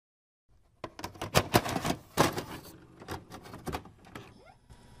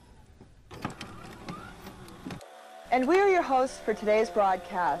And we are your hosts for today's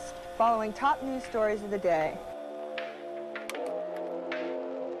broadcast, following top news stories of the day.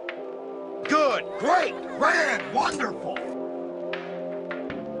 Good, great, grand, wonderful.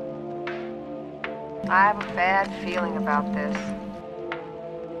 I have a bad feeling about this.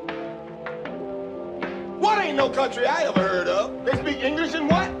 What ain't no country I ever heard of? They speak English and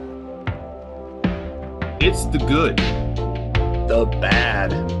what? It's the good, the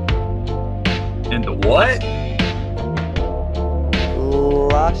bad, and the what?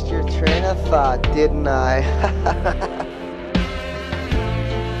 Lost your train of thought, didn't I?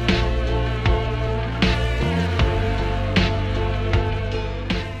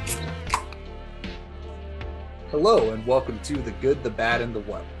 Hello and welcome to The Good, the Bad, and the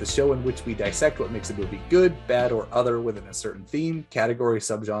What, the show in which we dissect what makes a movie good, bad, or other within a certain theme, category,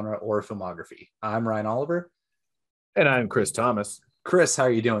 subgenre, or filmography. I'm Ryan Oliver. And I'm Chris Thomas. Chris, how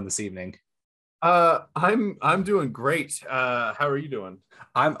are you doing this evening? I'm doing great. How are you doing?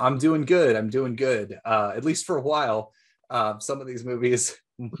 I'm doing good. I'm doing good. At least for a while. Some of these movies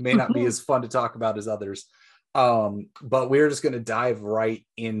may not be as fun to talk about as others. But we're just going to dive right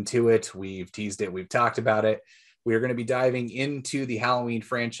into it. We've teased it. We've talked about it. We're going to be diving into the Halloween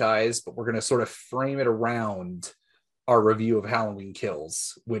franchise, but we're going to sort of frame it around our review of Halloween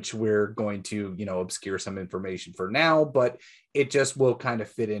Kills, which we're going to, obscure some information for now, but it just will kind of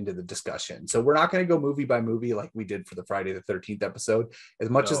fit into the discussion. So we're not going to go movie by movie like we did for the Friday the 13th episode. As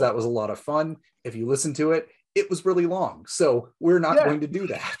much as that was a lot of fun, if you listen to it, it was really long. So we're not going to do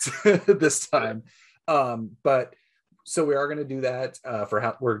that this time. But so we are going to do that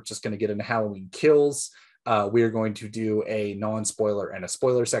we're just going to get into Halloween Kills. We are going to do a non-spoiler and a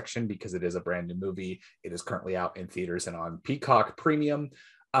spoiler section because it is a brand new movie. It is currently out in theaters and on Peacock Premium.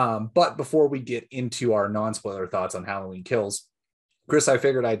 But before we get into our non-spoiler thoughts on Halloween Kills, Chris, I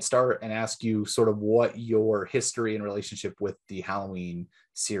figured I'd start and ask you sort of what your history and relationship with the Halloween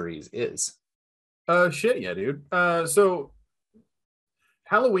series is. Yeah, dude. So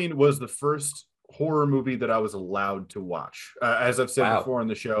Halloween was the first horror movie that I was allowed to watch. As I've said before on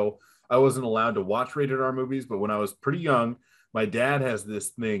the show, I wasn't allowed to watch rated R movies, but when I was pretty young, my dad has this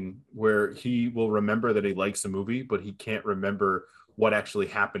thing where he will remember that he likes a movie, but he can't remember what actually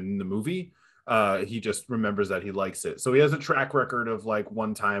happened in the movie. He just remembers that he likes it. So he has a track record of like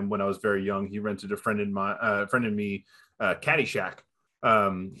one time when I was very young, he rented a friend and me Caddyshack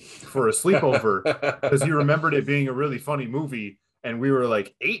for a sleepover because he remembered it being a really funny movie. And we were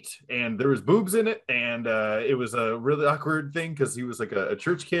like 8 and there was boobs in it. And it was a really awkward thing because he was like a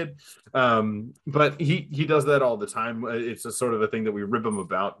church kid. But he does that all the time. It's a sort of a thing that we rib him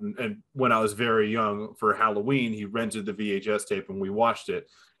about. And when I was very young for Halloween, he rented the VHS tape and we watched it.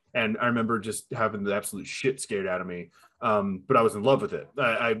 And I remember just having the absolute shit scared out of me. But I was in love with it.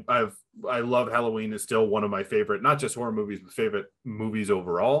 I love Halloween. Is still one of my favorite, not just horror movies, but favorite movies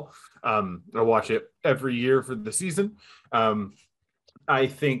overall. I watch it every year for the season. I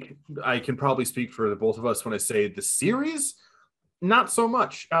think I can probably speak for the both of us when I say the series, not so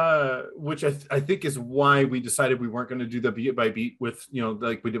much, which I think is why we decided we weren't going to do the beat by beat with,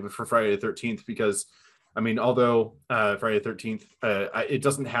 like we did for Friday the 13th, because I mean, although Friday the 13th, it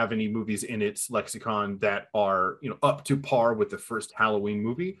doesn't have any movies in its lexicon that are, up to par with the first Halloween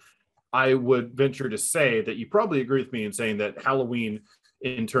movie. I would venture to say that you probably agree with me in saying that Halloween,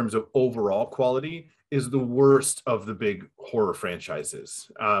 in terms of overall quality, is the worst of the big horror franchises.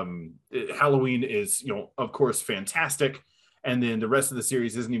 Halloween is, of course, fantastic. And then the rest of the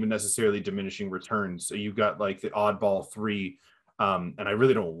series isn't even necessarily diminishing returns. So you've got like the Oddball 3, and I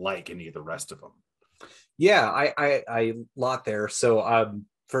really don't like any of the rest of them. Yeah, I lot there. So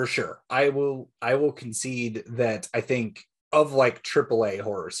for sure, I will concede that I think of like AAA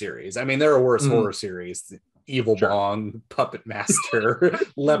horror series. I mean, there are worse horror series. Evil Bong, Puppet Master,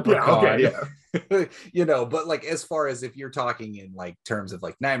 Leprechaun, but like as far as if you're talking in like terms of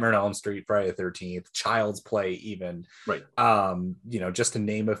like Nightmare on Elm Street, Friday the 13th, Child's Play, even, right? Just to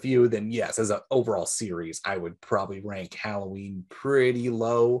name a few, then yes, as an overall series, I would probably rank Halloween pretty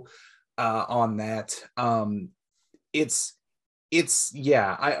low on that. My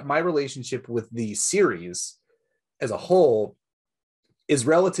relationship with the series as a whole is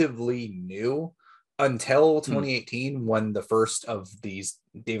relatively new. Until 2018, when the first of these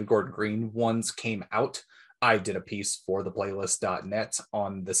David Gordon Green ones came out, I did a piece for the playlist.net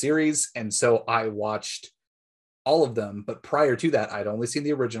on the series. And so I watched all of them. But prior to that, I'd only seen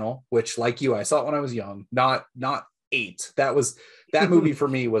the original, which, like you, I saw it when I was young, not 8. That movie for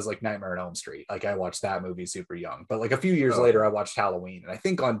me was like Nightmare on Elm Street. Like I watched that movie super young. But like a few years later, I watched Halloween, and I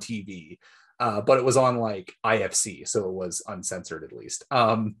think on TV. But it was on like IFC, so it was uncensored at least.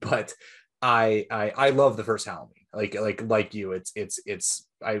 But I love the first Halloween. like you. It's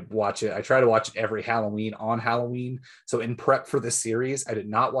I watch it. I try to watch it every Halloween on Halloween. So in prep for this series, I did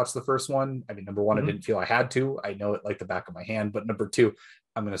not watch the first one. I mean, number one, I didn't feel I had to. I know it like the back of my hand. But number two,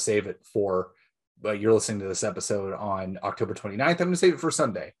 I'm going to save it for. You're listening to this episode on October 29th. I'm going to save it for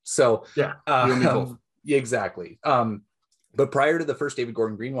Sunday. So yeah, you and me both. Yeah, exactly. But prior to the first David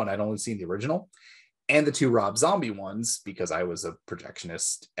Gordon Green one, I'd only seen the original and the two Rob Zombie ones because I was a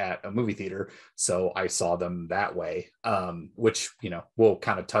projectionist at a movie theater. So I saw them that way, which, we'll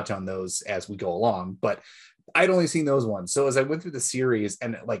kind of touch on those as we go along. But I'd only seen those ones. So as I went through the series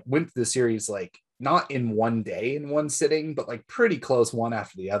not in one day in one sitting, but like pretty close one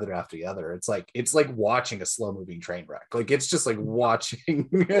after the other. It's like watching a slow moving train wreck. Like it's just like watching,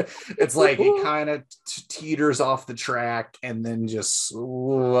 it's like it kind of teeters off the track and then just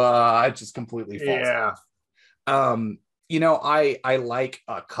it just completely falls off. I like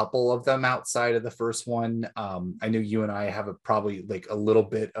a couple of them outside of the first one. I know you and I have probably like a little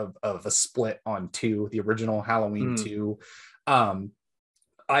bit of a split on two, the original Halloween 2.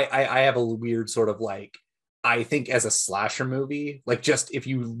 I have a weird sort of like, I think as a slasher movie, like just if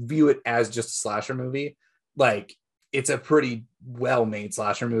you view it as just a slasher movie, like it's a pretty well-made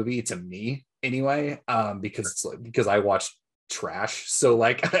slasher movie to me anyway, because I watch trash. So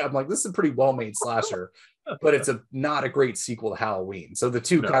like, I'm like, this is a pretty well-made slasher, but it's not a great sequel to Halloween. So the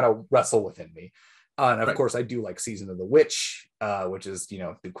two kind of wrestle within me. And of course I do like Season of the Witch, which is,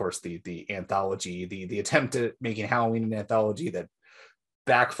 of course the anthology, the attempt at making Halloween an anthology that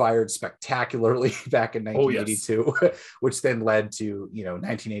backfired spectacularly back in 1982, which then led to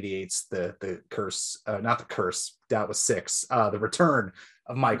 1988's the curse, not the curse, that was 6, the return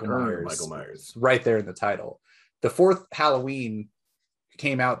of Michael Myers, right there in the title. The fourth Halloween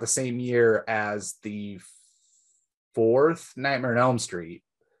came out the same year as the fourth Nightmare on Elm Street.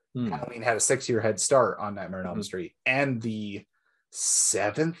 Halloween had a 6-year head start on Nightmare on Elm Street, and the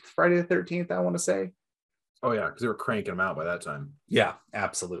 7th Friday the 13th, I want to say. Oh yeah, because they were cranking them out by that time. Yeah,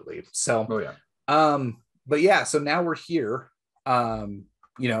 absolutely. So, but yeah, so now we're here.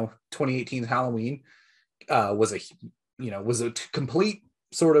 2018 Halloween was a complete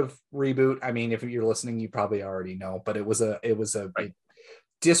sort of reboot. I mean, if you're listening, you probably already know, but it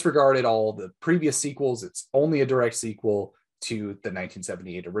disregarded all the previous sequels. It's only a direct sequel to the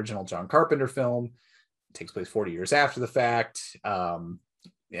 1978 original John Carpenter film. It takes place 40 years after the fact.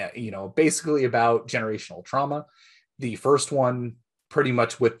 Basically about generational trauma. The first one pretty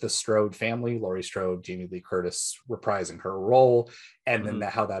much with the Strode family, Laurie Strode, Jamie Lee Curtis reprising her role, and then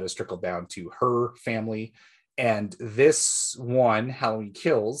how that has trickled down to her family. And this one, Halloween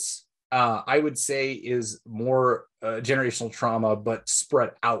Kills, I would say is more generational trauma, but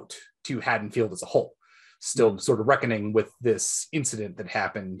spread out to Haddonfield as a whole. Still sort of reckoning with this incident that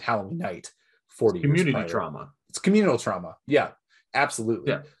happened Halloween night 40 years prior. Community trauma. It's communal trauma. Yeah.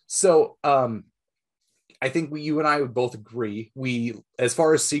 Absolutely. Yeah. So I think you and I would both agree. As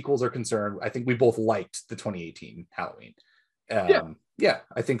far as sequels are concerned, I think we both liked the 2018 Halloween. Yeah,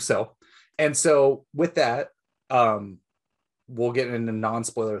 I think so. And so with that, we'll get into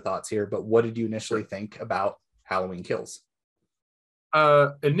non-spoiler thoughts here, but what did you initially think about Halloween Kills?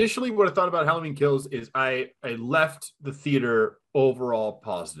 Initially, what I thought about Halloween Kills is I left the theater overall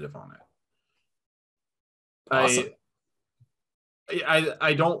positive on it. Awesome.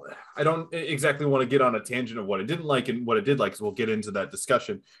 I don't exactly want to get on a tangent of what I didn't like and what I did like, so we'll get into that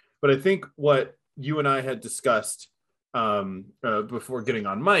discussion. But I think what you and I had discussed before getting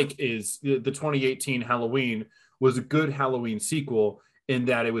on mic is the 2018 Halloween was a good Halloween sequel in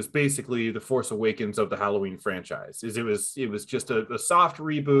that it was basically the Force Awakens of the Halloween franchise. It was just a soft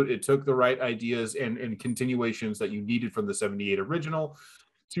reboot. It took the right ideas and continuations that you needed from the 78 original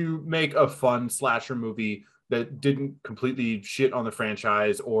to make a fun slasher movie that didn't completely shit on the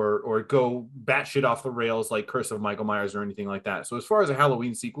franchise or go batshit off the rails like Curse of Michael Myers or anything like that. So as far as a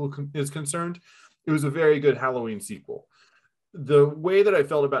Halloween sequel is concerned, it was a very good Halloween sequel. The way that I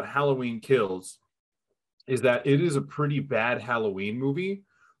felt about Halloween Kills is that it is a pretty bad Halloween movie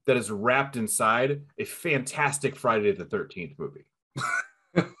that is wrapped inside a fantastic Friday the 13th movie.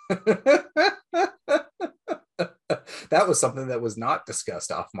 That was something that was not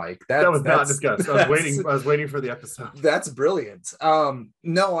discussed off mic. That was not discussed. I was waiting for the episode. That's brilliant.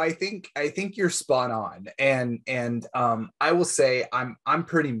 No, I think you're spot on. And I will say I'm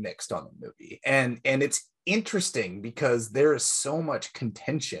pretty mixed on the movie. And it's interesting because there is so much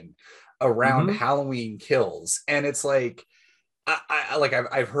contention around Halloween Kills. And it's like,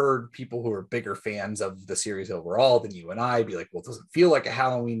 I've heard people who are bigger fans of the series overall than you and I be like, well, it doesn't feel like a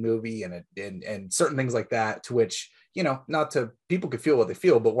Halloween movie, and certain things like that, to which, not to, people could feel what they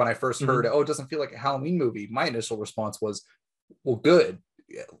feel, but when I first heard, it doesn't feel like a Halloween movie, my initial response was, well, good.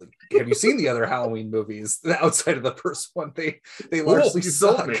 Have you seen the other Halloween movies outside of the first one? They largely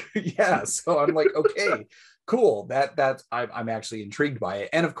suck. Yeah, so I'm like, okay, cool. That's I'm actually intrigued by it.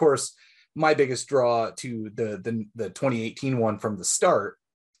 And of course, my biggest draw to the 2018 one from the start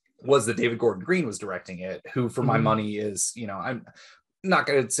was that David Gordon Green was directing it, who for my money is, I'm not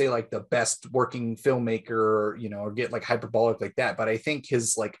going to say like the best working filmmaker, or get like hyperbolic like that, but I think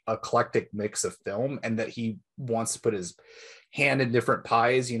his like eclectic mix of film, and that he wants to put his hand in different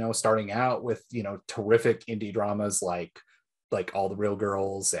pies, starting out with, terrific indie dramas like All the Real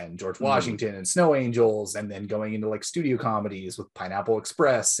Girls and George Washington and Snow Angels, and then going into like studio comedies with Pineapple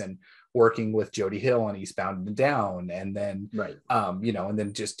Express, and working with Jody Hill on Eastbound and Down, and then and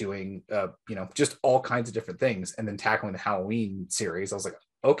then just doing just all kinds of different things, and then tackling the Halloween series. I was like,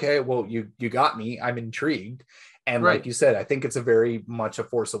 okay, well, you got me, I'm intrigued. And like you said, I think it's a very much a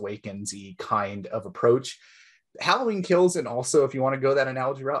Force Awakens-y kind of approach. Halloween Kills, and also if you want to go that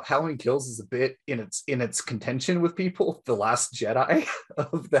analogy route, Halloween Kills is a bit in its contention with people, the Last Jedi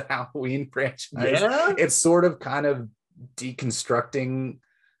of the Halloween franchise. It's sort of kind of deconstructing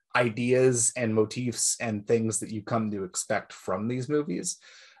ideas and motifs and things that you come to expect from these movies.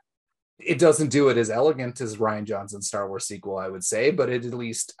 It doesn't do it as elegant as Rian Johnson's Star Wars sequel, I would say, but it at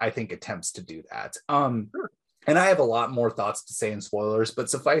least, I think, attempts to do that. And I have a lot more thoughts to say in spoilers, but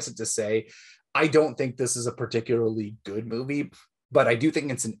suffice it to say, I don't think this is a particularly good movie, but I do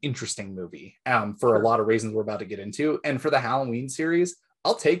think it's an interesting movie for a lot of reasons we're about to get into. And for the Halloween series,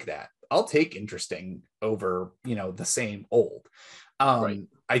 I'll take that. I'll take interesting over, the same old.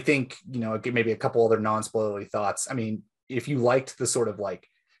 I think, maybe a couple other non-spoilery thoughts. I mean, if you liked the sort of like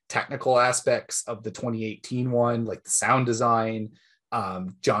technical aspects of the 2018 one, like the sound design,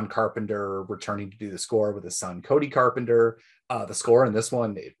 John Carpenter returning to do the score with his son, Cody Carpenter, the score in this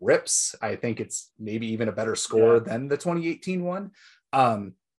one, it rips. I think it's maybe even a better score than the 2018 one.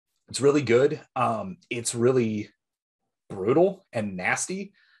 It's really good. It's really brutal and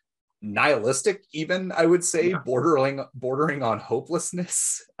nasty. Nihilistic, even, I would say, bordering on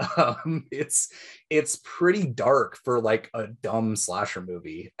hopelessness. It's pretty dark for like a dumb slasher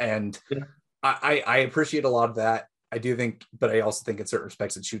movie, and I appreciate a lot of that. I do think, but I also think in certain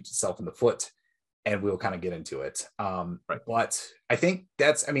respects it shoots itself in the foot, and we'll kind of get into it. But I think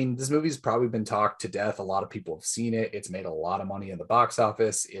this movie's probably been talked to death. A lot of people have seen it. It's made a lot of money in the box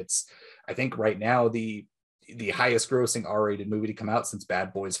office. It's, I think right now, the highest grossing R-rated movie to come out since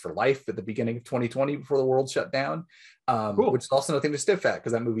Bad Boys for Life at the beginning of 2020 before the world shut down, which is also nothing to sniff at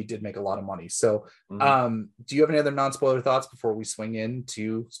because that movie did make a lot of money. So do you have any other non-spoiler thoughts before we swing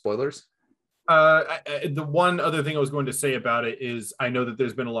into spoilers? The one other thing I was going to say about it is I know that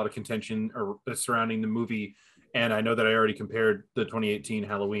there's been a lot of contention surrounding the movie, and I know that I already compared the 2018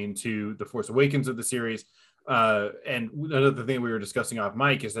 Halloween to the Force Awakens of the series. And another thing we were discussing off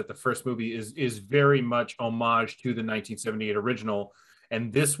mic is that the first movie is very much homage to the 1978 original,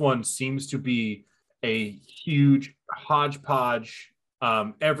 and this one seems to be a huge hodgepodge,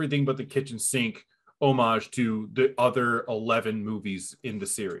 everything but the kitchen sink homage to the other 11 movies in the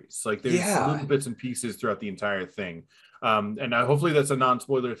series. Like there's little bits and pieces throughout the entire thing, and hopefully that's a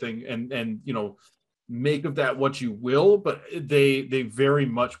non-spoiler thing, and make of that what you will, but they very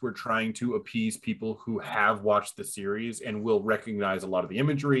much were trying to appease people who have watched the series and will recognize a lot of the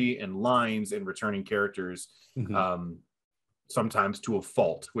imagery and lines and returning characters, sometimes to a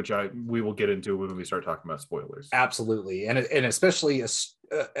fault, which we will get into when we start talking about spoilers. Absolutely, and especially an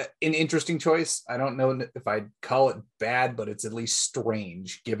interesting choice. I don't know if I'd call it bad, but it's at least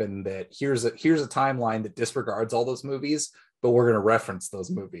strange, given that here's a timeline that disregards all those movies, but we're going to reference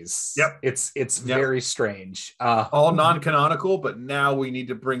those movies. It's very strange. All non-canonical, but now we need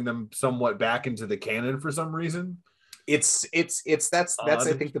to bring them somewhat back into the canon for some reason. That's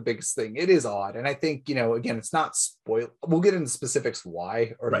I think the biggest thing. It is odd, and I think, again, it's not spoil. We'll get into specifics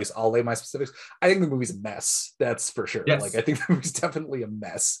why, or at least I'll lay my specifics. I think the movie's a mess. That's for sure. Like I think the movie's definitely a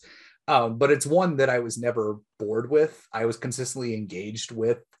mess. But it's one that I was never bored with. I was consistently engaged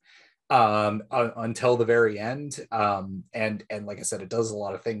with until the very end. And like I said, it does a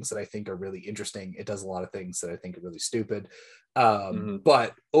lot of things that I think are really interesting. It does a lot of things that I think are really stupid.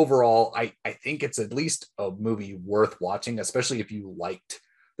 But overall, I think it's at least a movie worth watching, especially if you liked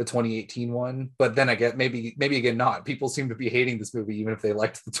the 2018 one. But then I get maybe again not. People seem to be hating this movie even if they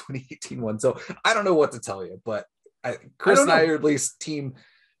liked the 2018 one. So I don't know what to tell you, but Chris and I are at least team.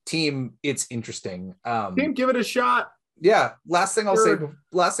 It's interesting. Team, give it a shot. Yeah. Last thing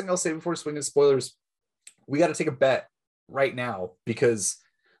I'll say before swinging spoilers, we got to take a bet right now because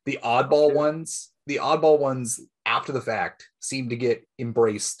the oddball ones after the fact seem to get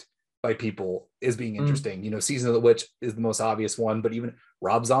embraced by people as being interesting. Season of the Witch is the most obvious one, but even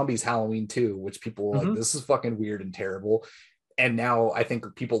Rob Zombie's Halloween 2, which people were like, this is fucking weird and terrible. And now I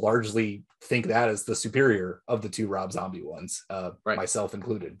think people largely think that is the superior of the two Rob Zombie ones, myself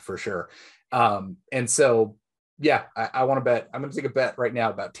included, for sure. And so, yeah, I want to bet. I'm going to take a bet right now.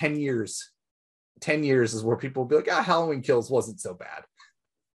 About 10 years. 10 years is where people will be like, Halloween Kills wasn't so bad.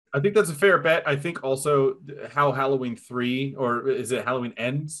 I think that's a fair bet. I think also how Halloween 3, or is it Halloween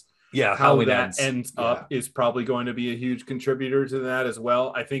Ends? Yeah, how Halloween that ends up is probably going to be a huge contributor to that as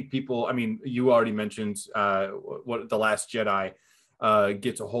well. I think people, I mean, you already mentioned what The Last Jedi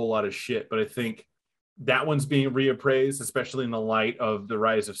gets a whole lot of shit, but I think that one's being reappraised, especially in the light of The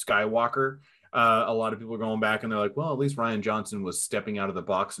Rise of Skywalker. A lot of people are going back and they're like, well, at least Rian Johnson was stepping out of the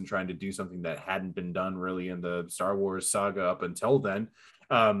box and trying to do something that hadn't been done really in the Star Wars saga up until then.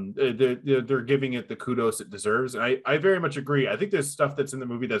 They're giving it the kudos it deserves. And I very much agree. I think there's stuff that's in the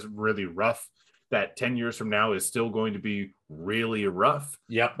movie that's really rough that 10 years from now is still going to be really rough.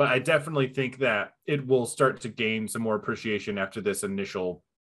 Yeah. But I definitely think that it will start to gain some more appreciation after this initial,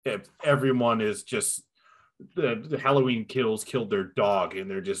 if everyone is just the Halloween Kills killed their dog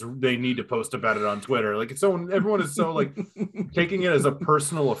and they need to post about it on Twitter. Like everyone is so like taking it as a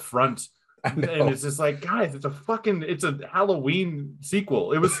personal affront. And it's just like, guys, it's a Halloween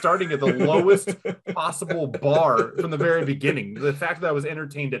sequel. It was starting at the lowest possible bar from the very beginning. The fact that I was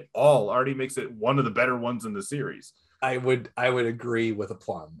entertained at all already makes it one of the better ones in the series. I would agree with a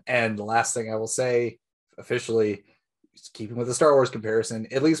plum. And the last thing I will say officially, keeping with the Star Wars comparison,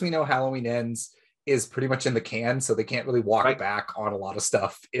 at least we know Halloween Ends is pretty much in the can, so they can't really walk back on a lot of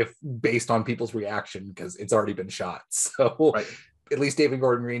stuff if based on people's reaction because it's already been shot. So at least David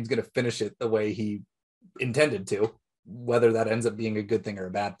Gordon Green's going to finish it the way he intended to, whether that ends up being a good thing or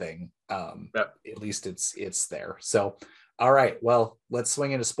a bad thing. At least it's there. So, all right, well, let's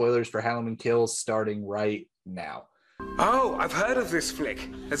swing into spoilers for Halloween Kills starting right now. Oh, I've heard of this flick.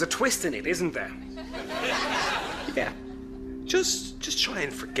 There's a twist in it, isn't there? Yeah. Just try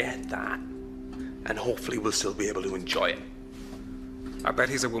and forget that. And hopefully we'll still be able to enjoy it. I bet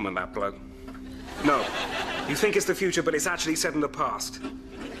he's a woman, that bloke. No. You think it's the future, but it's actually set in the past.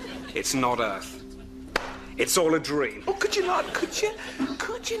 It's not Earth. It's all a dream. Oh, could you not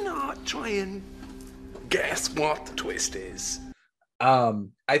try and guess what the twist is?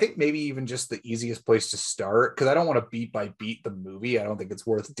 I think maybe even just the easiest place to start, because I don't want to beat by beat the movie. I don't think it's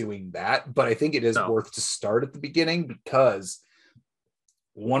worth doing that, but I think it is worth to start at the beginning, because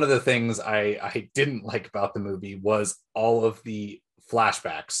one of the things I didn't like about the movie was all of the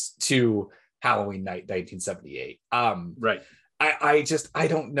flashbacks to Halloween night 1978. Right. I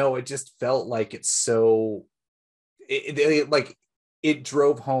don't know. It just felt like it's so it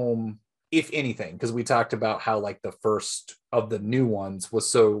drove home, if anything, because we talked about how like the first of the new ones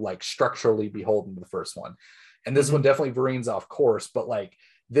was so like structurally beholden to the first one. And this one definitely veers off course, but like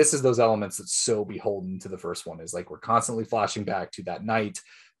this is those elements that's so beholden to the first one, is like we're constantly flashing back to that night.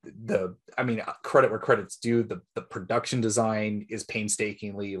 Credit where credit's due. The production design is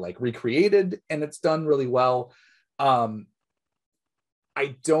painstakingly like recreated and it's done really well.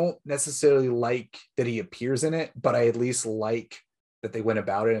 I don't necessarily like that he appears in it, but I at least like that they went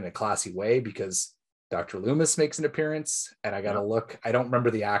about it in a classy way, because Dr. Loomis makes an appearance, and I gotta look. I don't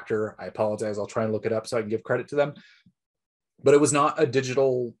remember the actor. I apologize. I'll try and look it up so I can give credit to them. But it was not a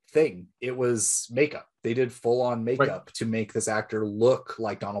digital thing. It was makeup. They did full on makeup to make this actor look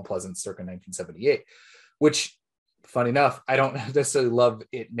like Donald Pleasance circa 1978, which, funny enough, I don't necessarily love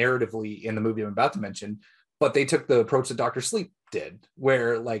it narratively in the movie I'm about to mention, but they took the approach that Dr. Sleep did,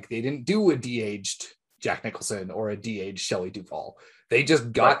 where like they didn't do a de-aged Jack Nicholson or a de-aged Shelley Duvall. They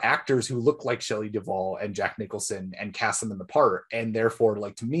just got actors who look like Shelley Duvall and Jack Nicholson and cast them in the part. And therefore,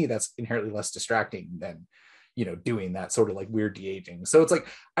 like, to me, that's inherently less distracting than, doing that sort of like weird de-aging. So it's like,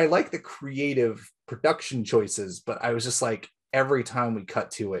 I like the creative production choices, but I was just like, every time we cut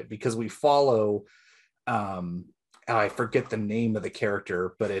to it, because we follow, I forget the name of the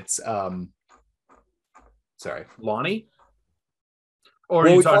character, but it's, Lonnie? Or are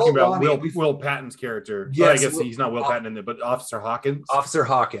you talking about Will Patton's character? Yes, I guess he's not Will Patton in it, but Officer Hawkins. Officer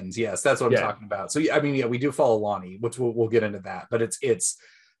Hawkins, yes, that's what I'm talking about. So we do follow Lonnie, which we'll get into that. But it's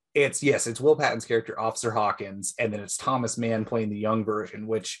Will Patton's character, Officer Hawkins, and then it's Thomas Mann playing the young version.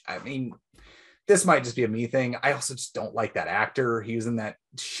 Which, I mean, this might just be a me thing. I also just don't like that actor. He was in that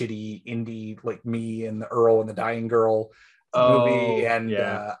shitty indie like Me and the Earl and the Dying Girl. movie, and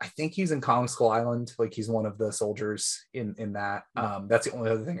yeah. I think he's in Kong Skull Island. Like he's one of the soldiers in that. That's the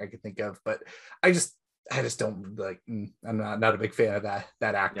only other thing I could think of. But I just don't like. I'm not a big fan of that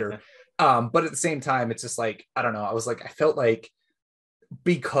actor. Yeah. But at the same time, it's just like I don't know. I felt like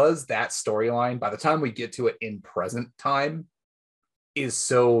because that storyline, by the time we get to it in present time, is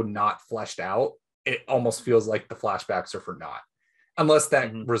so not fleshed out, it almost feels like the flashbacks are for naught. Unless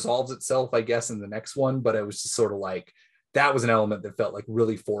that resolves itself, I guess, in the next one. But it was just sort of like that was an element that felt like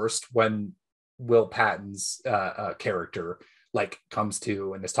really forced when Will Patton's character like comes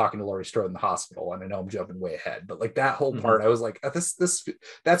to and is talking to Laurie Strode in the hospital. And I know I'm jumping way ahead, but like that whole part, I was like, this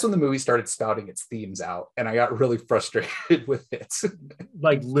that's when the movie started spouting its themes out, and I got really frustrated with it.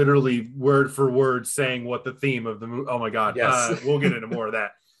 Like literally word for word saying what the theme of the movie. Oh my god! Yes. We'll get into more of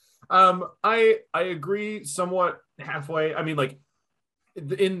that. I agree somewhat halfway. I mean, like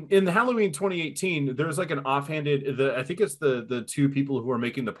in the Halloween 2018, there's like an offhanded. I think it's the two people who are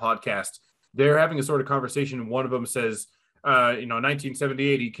making the podcast. They're having a sort of conversation, and one of them says,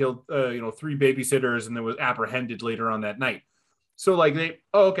 1978, he killed 3 babysitters and then was apprehended later on that night. So like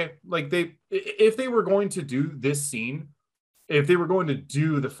if they were going to do this scene, if they were going to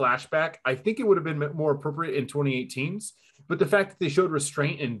do the flashback, I think it would have been more appropriate in 2018's. But the fact that they showed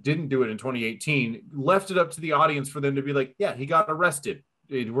restraint and didn't do it in 2018 left it up to the audience for them to be like, yeah, he got arrested.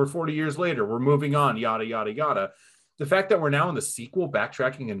 We're 40 years later. We're moving on, yada, yada, yada. The fact that we're now in the sequel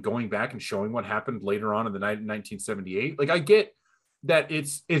backtracking and going back and showing what happened later on in the night in 1978, like I get that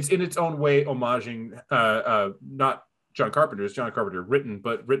it's in its own way homaging not John Carpenter's John Carpenter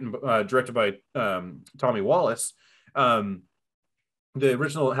directed by Tommy Wallace, the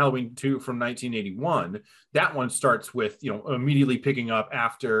original Halloween 2 from 1981. That one starts with immediately picking up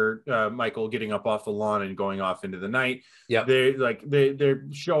after Michael getting up off the lawn and going off into the night. Yeah, they're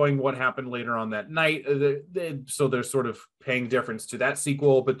showing what happened later on that night. So they're sort of paying deference to that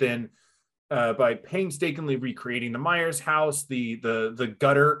sequel, but then by painstakingly recreating the Myers house, the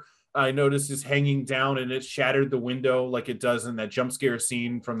gutter I noticed is hanging down and it shattered the window like it does in that jump scare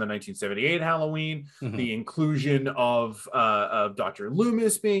scene from the 1978 Halloween. The inclusion of Dr.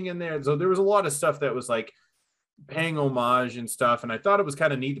 Loomis being in there. So there was a lot of stuff that was like paying homage and stuff. And I thought it was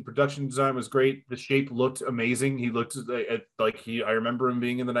kind of neat. The production design was great. The shape looked amazing. He looked I remember him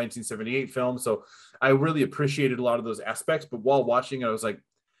being in the 1978 film. So I really appreciated a lot of those aspects. But while watching it, I was like,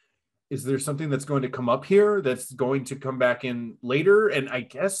 is there something that's going to come up here that's going to come back in later? And I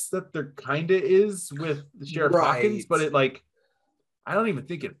guess that there kind of is with Sheriff Hawkins, but I don't even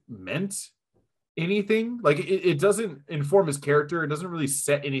think it meant anything. Like it doesn't inform his character. It doesn't really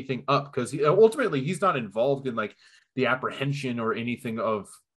set anything up because ultimately he's not involved in like the apprehension or anything of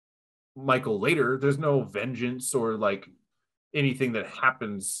Michael later. There's no vengeance or like anything that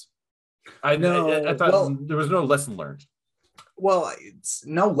happens. I thought there was no lesson learned. Well, it's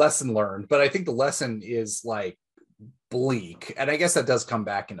no lesson learned, but I think the lesson is like bleak. And I guess that does come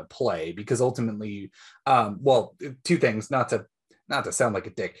back into play because ultimately, two things, not to sound like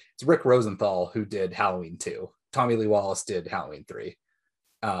a dick. It's Rick Rosenthal who did Halloween 2. Tommy Lee Wallace did Halloween 3.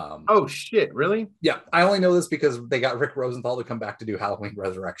 Oh shit, really? Yeah, I only know this because they got Rick Rosenthal to come back to do Halloween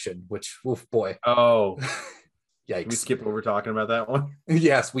Resurrection, which, oof, boy. Oh. Yikes. Can we skip over talking about that one?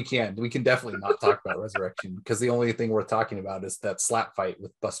 Yes, we can. We can definitely not talk about Resurrection because the only thing worth talking about is that slap fight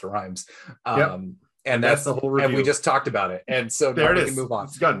with Busta Rhymes. And that's the whole review. And we just talked about it. And so there now it we is. can move on.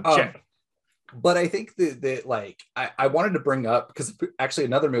 It's done. Check. But I think that like I wanted to bring up, because actually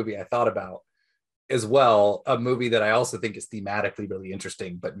another movie I thought about as well, a movie that I also think is thematically really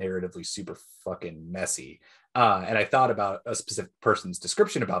interesting, but narratively super fucking messy. And I thought about a specific person's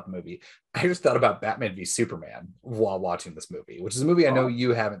description about the movie. I just thought about Batman v Superman while watching this movie, which is a movie I know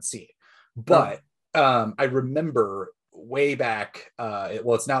you haven't seen. But I remember way back,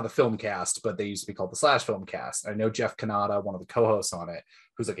 it's now the film cast, but they used to be called the Slash Film Cast. I know Jeff Kanata, one of the co-hosts on it,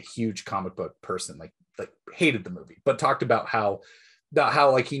 who's like a huge comic book person, like hated the movie, but talked about how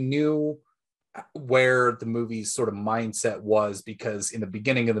like he knew where the movie's sort of mindset was, because in the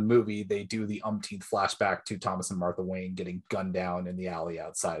beginning of the movie they do the umpteenth flashback to Thomas and Martha Wayne getting gunned down in the alley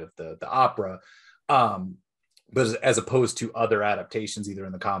outside of the opera, but as opposed to other adaptations either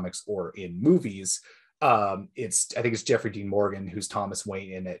in the comics or in movies, I think it's Jeffrey Dean Morgan, who's Thomas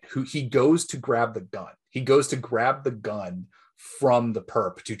Wayne in it, who he goes to grab the gun from the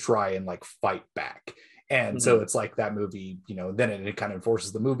perp to try and like fight back. And so it's like that movie, then it kind of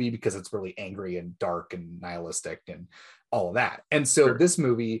enforces the movie because it's really angry and dark and nihilistic and all of that. And so this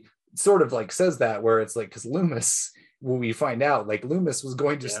movie sort of like says that, where it's like, because Loomis, when we find out, like Loomis was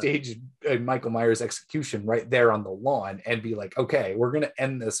going to stage a Michael Myers execution right there on the lawn and be like, okay, we're going to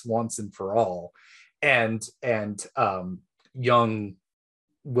end this once and for all. And young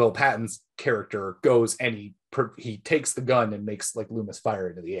Will Patton's character goes and he takes the gun and makes like Loomis fire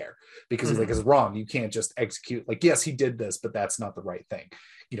into the air because he's like, it's wrong. You can't just execute, like, yes, he did this, but that's not the right thing.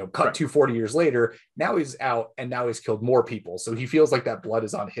 You know, cut to 40 years later, now he's out and now he's killed more people. So he feels like that blood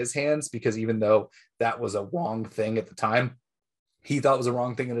is on his hands, because even though that was a wrong thing at the time, he thought was a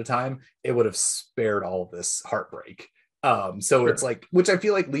wrong thing at the time, it would have spared all of this heartbreak. So it's like, which I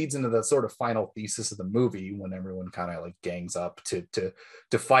feel like leads into the sort of final thesis of the movie when everyone kind of like gangs up to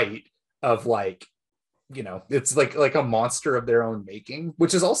fight, of like, you know, it's like a monster of their own making,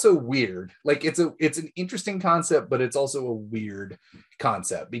 which is also weird. Like it's an interesting concept, but it's also a weird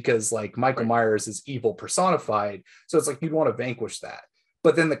concept because like Michael Myers is evil personified. So it's like you'd want to vanquish that.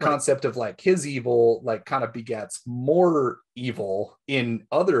 But then the concept of like his evil like kind of begets more evil in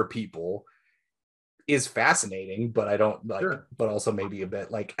other people is fascinating, but I don't like, but also maybe a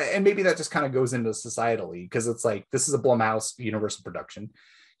bit like, and maybe that just kind of goes into societally, because it's like, this is a Blumhouse Universal production.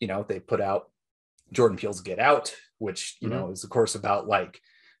 You know, they put out Jordan Peele's Get Out, which, you know, is of course about like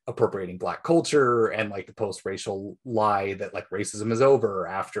appropriating Black culture and like the post-racial lie that like racism is over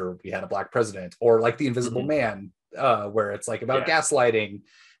after we had a Black president, or like The Invisible Man, where it's like about gaslighting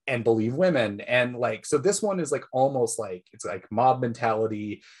and Believe Women. And like, so this one is like almost like, it's like mob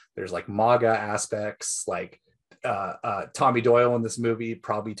mentality. There's like MAGA aspects, like Tommy Doyle in this movie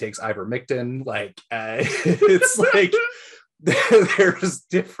probably takes ivermectin. Like it's like there's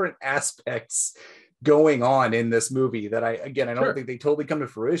different aspects going on in this movie that I don't think they totally come to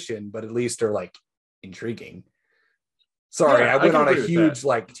fruition, but at least are like intriguing. Sorry, I went on a huge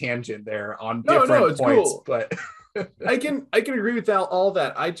like tangent there on different points, cool. But I can agree with all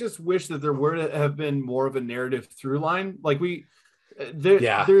that. I just wish that there were to have been more of a narrative through line. Like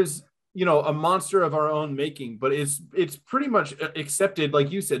there's, you know, a monster of our own making, but it's pretty much accepted.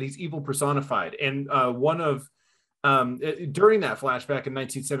 Like you said, he's evil personified. And one of during that flashback in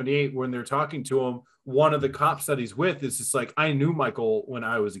 1978, when they're talking to him, one of the cops that he's with is just like, I knew Michael when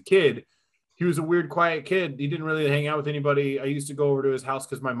I was a kid. He was a weird, quiet kid. He didn't really hang out with anybody. I used to go over to his house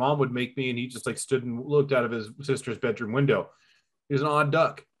because my mom would make me, and he just like stood and looked out of his sister's bedroom window. He was an odd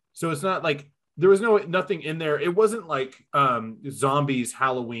duck. So it's not like there was nothing in there. It wasn't like zombies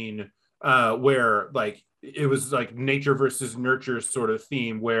Halloween, where like it was like nature versus nurture sort of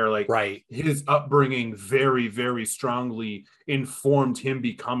theme, where like his upbringing very, very strongly informed him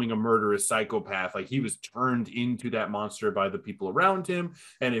becoming a murderous psychopath. Like he was turned into that monster by the people around him.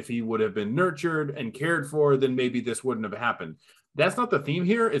 And if he would have been nurtured and cared for, then maybe this wouldn't have happened. That's not the theme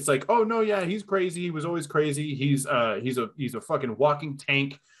here. It's like, oh no, yeah, he's crazy. He was always crazy. He's a fucking walking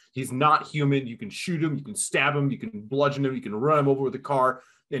tank. He's not human. You can shoot him, you can stab him, you can bludgeon him, you can run him over with a car,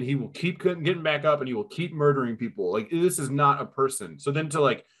 and he will keep getting back up and he will keep murdering people. Like, this is not a person. So then to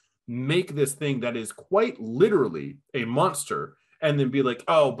like make this thing that is quite literally a monster and then be like,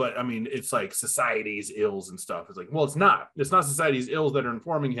 oh, but I mean, it's like society's ills and stuff. It's like, well, it's not society's ills that are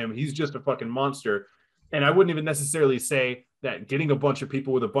informing him. He's just a fucking monster. And I wouldn't even necessarily say that getting a bunch of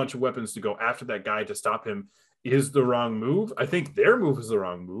people with a bunch of weapons to go after that guy to stop him is the wrong move. I think their move is the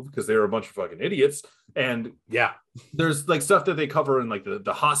wrong move because they're a bunch of fucking idiots. And there's like stuff that they cover in like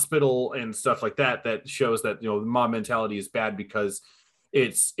the hospital and stuff like that shows that, you know, mob mentality is bad because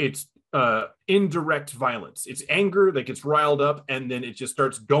it's indirect violence. It's anger that gets riled up and then it just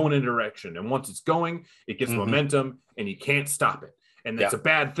starts going in a direction. And once it's going, it gets momentum and you can't stop it. And that's a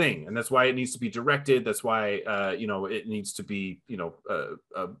bad thing. And that's why it needs to be directed. That's why, it needs to be,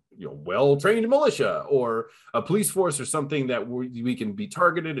 a well-trained militia or a police force or something that we can be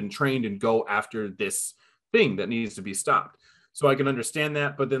targeted and trained and go after this thing that needs to be stopped. So I can understand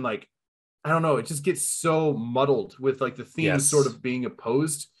that. But then like, I don't know, it just gets so muddled with like the themes sort of being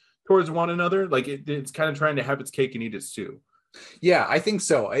opposed towards one another. Like it's kind of trying to have its cake and eat its too. Yeah, I think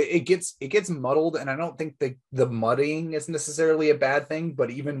so. It gets muddled, and I don't think the mudding is necessarily a bad thing,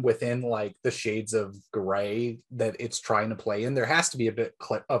 but even within like the shades of gray that it's trying to play in, there has to be a bit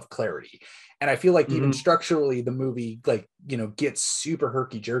of clarity. And I feel like even structurally the movie like, gets super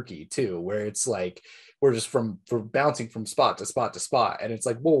herky-jerky too, where it's like we're just from bouncing from spot to spot to spot, and it's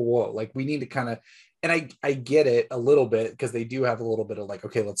like whoa, like we need to kind of. And I get it a little bit because they do have a little bit of like,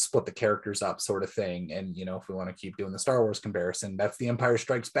 okay, let's split the characters up sort of thing. And, if we want to keep doing the Star Wars comparison, that's the Empire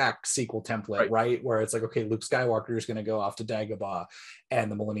Strikes Back sequel template, right? Where it's like, okay, Luke Skywalker is going to go off to Dagobah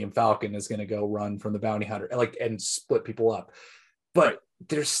and the Millennium Falcon is going to go run from the bounty hunter, and split people up. But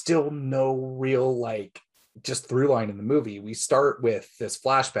there's still no real like just through line in the movie. We start with this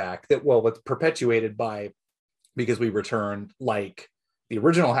flashback that, it's perpetuated because we return like the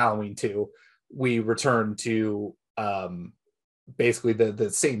original Halloween 2. We return to basically the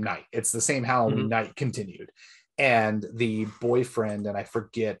same night. It's the same Halloween night continued. and the boyfriend, and I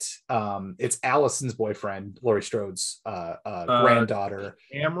forget, it's Allison's boyfriend, Laurie Strode's granddaughter,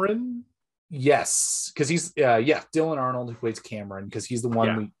 Cameron. Yes, because he's Dylan Arnold, who plays Cameron, because he's the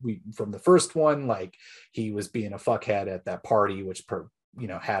one we from the first one, like he was being a fuckhead at that party, which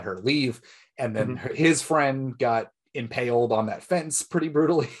had her leave, and then his friend got impaled on that fence pretty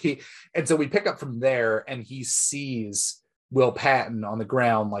brutally, and so we pick up from there, and he sees Will Patton on the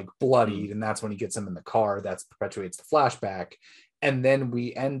ground, like bloodied, and that's when he gets him in the car. That perpetuates the flashback, and then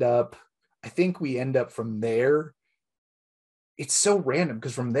I think we end up from there. It's so random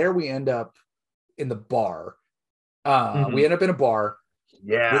because from there we end up in the bar. We end up in a bar.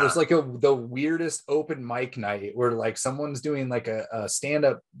 Yeah. Where there's like the weirdest open mic night where like someone's doing like a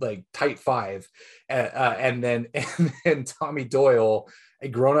stand-up like tight five. And then Tommy Doyle, a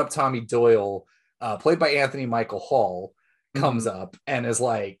grown-up Tommy Doyle, played by Anthony Michael Hall, comes up and is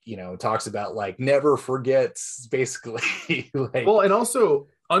like, talks about like never forgets, basically. Like, well, and also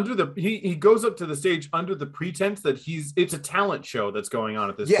he goes up to the stage under the pretense that it's a talent show that's going on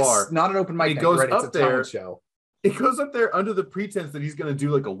at this bar. Not an open mic. He goes right? up It's a there. Talent show. It goes up there under the pretense that he's going to do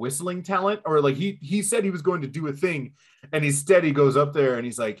like a whistling talent, or like he said he was going to do a thing, and instead he goes up there and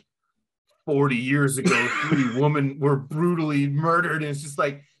he's like, 40 years ago, 3 women were brutally murdered, and it's just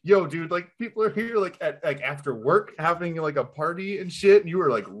like, yo, dude, like people are here like at like after work having like a party and shit, and you were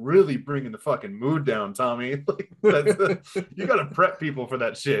like really bringing the fucking mood down, Tommy. Like you got to prep people for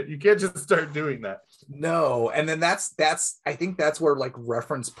that shit. You can't just start doing that. No, and then that's I think that's where like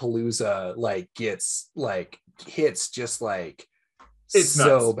reference palooza like gets like hits just like it's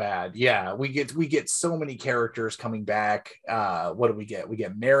so nuts. Bad. Yeah, we get so many characters coming back. What do we get? We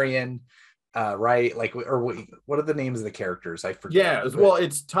get Marion, right? Like, or what are the names of the characters? I forget. Yeah, well,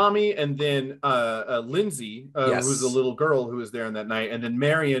 it's Tommy, and then Lindsay, who's the little girl who was there on that night, and then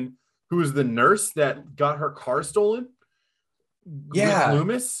Marion, who was the nurse that got her car stolen. Yeah, with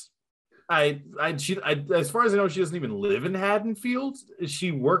Loomis. She as far as I know, she doesn't even live in Haddonfield.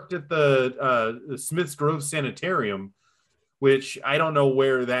 She worked at the Smith's Grove Sanitarium, which I don't know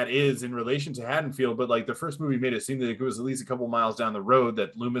where that is in relation to Haddonfield, but like the first movie made it seem that it was at least a couple miles down the road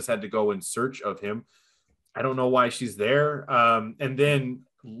that Loomis had to go in search of him. I don't know why she's there. And then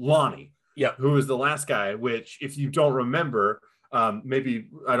Lonnie, who is the last guy, which if you don't remember, maybe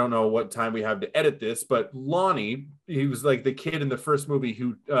I don't know what time we have to edit this, but Lonnie, he was like the kid in the first movie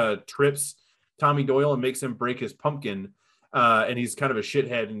who trips Tommy Doyle and makes him break his pumpkin. And he's kind of a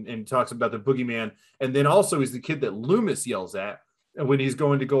shithead and talks about the boogeyman. And then also he's the kid that Loomis yells at when he's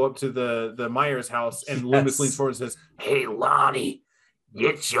going to go up to the Myers house, and Loomis leans forward and says, "Hey, Lonnie,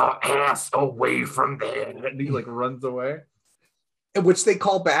 get your ass away from there." And he like runs away. Which they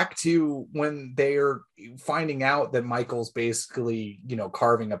call back to when they're finding out that Michael's basically,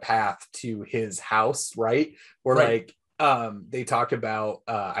 carving a path to his house, right? Or like, they talk about,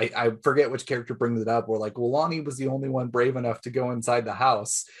 I forget which character brings it up, where like, well, Lonnie was the only one brave enough to go inside the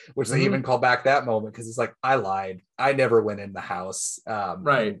house, which they even call back that moment, because it's like, I lied. I never went in the house.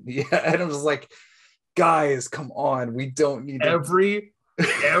 Right. Yeah. And I was like, guys, come on. We don't need every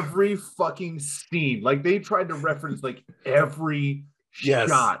fucking scene. Like they tried to reference like every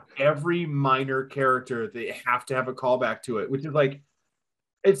shot, every minor character. They have to have a callback to it, which is like,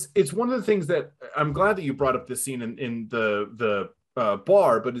 it's one of the things that I'm glad that you brought up this scene in the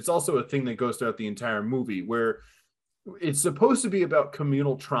bar, but it's also a thing that goes throughout the entire movie, where it's supposed to be about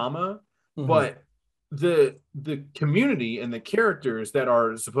communal trauma, but the community and the characters that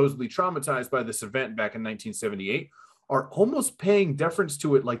are supposedly traumatized by this event back in 1978 are almost paying deference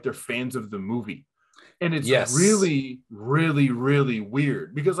to it like they're fans of the movie. And it's really, really, really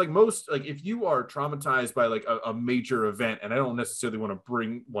weird, because like if you are traumatized by like a major event, and I don't necessarily want to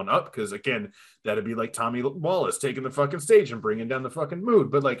bring one up because again, that'd be like Tommy Wallace taking the fucking stage and bringing down the fucking mood.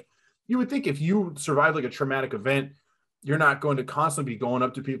 But like you would think if you survive like a traumatic event, you're not going to constantly be going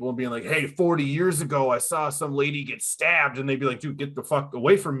up to people and being like, "Hey, 40 years ago, I saw some lady get stabbed," and they'd be like, "Dude, get the fuck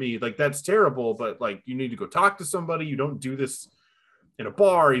away from me. Like, that's terrible, but like, you need to go talk to somebody. You don't do this in a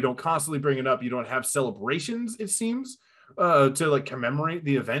bar. You don't constantly bring it up. You don't have celebrations, it seems, to like commemorate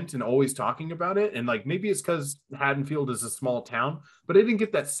the event and always talking about it." And like, maybe it's because Haddonfield is a small town, but I didn't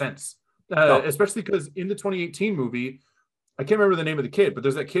get that sense, especially because in the 2018 movie, I can't remember the name of the kid, but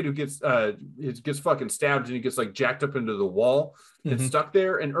there's that kid who gets fucking stabbed and he gets like jacked up into the wall and stuck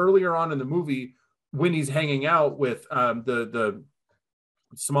there. And earlier on in the movie, when he's hanging out with the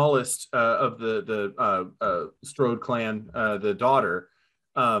smallest of the Strode clan, the daughter,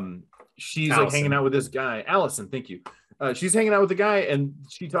 she's Allison. Like hanging out with this guy, Allison. Thank you. She's hanging out with the guy, and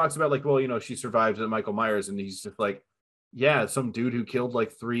she talks about like, well, she survived at Michael Myers, and he's just like, yeah, some dude who killed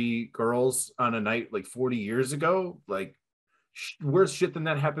like 3 girls on a night like 40 years ago. Like, worse shit than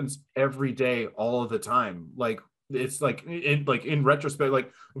that happens every day, all of the time. Like, it's like in retrospect,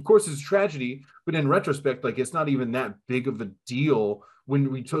 like, of course it's tragedy, but in retrospect, like, it's not even that big of a deal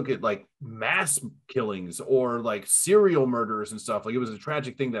when we took it like mass killings or like serial murders and stuff. Like, it was a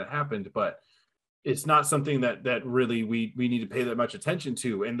tragic thing that happened, but it's not something that really we need to pay that much attention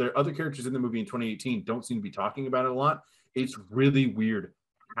to. And the other characters in the movie in 2018 don't seem to be talking about it a lot. It's really weird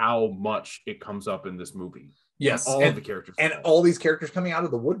how much it comes up in this movie. Yes, all of the characters, and all these characters coming out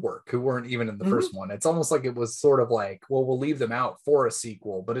of the woodwork who weren't even in the first one. It's almost like it was sort of like, well, we'll leave them out for a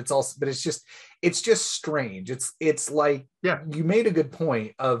sequel, but it's just strange. It's like, yeah, you made a good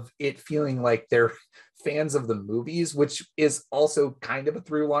point of it feeling like they're fans of the movies, which is also kind of a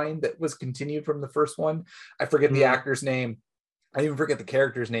through line that was continued from the first one. I forget the actor's name. I even forget the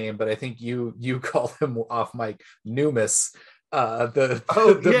character's name, but I think you call him off mic Numis.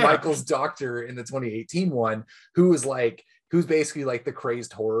 Michael's doctor in the 2018 one, who's basically like the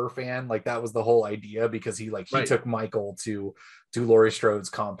crazed horror fan. Like, that was the whole idea, because he took Michael to Laurie Strode's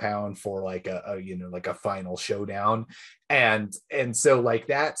compound for like a final showdown, and so like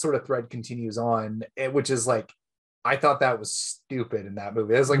that sort of thread continues on, which is like, I thought that was stupid in that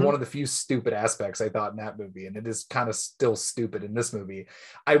movie. It was like one of the few stupid aspects I thought in that movie, and it is kind of still stupid in this movie.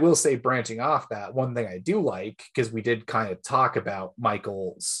 I will say, branching off that, one thing I do like, because we did kind of talk about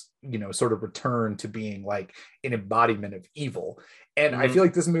Michael's, sort of return to being like an embodiment of evil. And I feel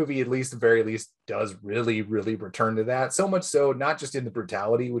like this movie, at least, at the very least, does really, really return to that. So much so, not just in the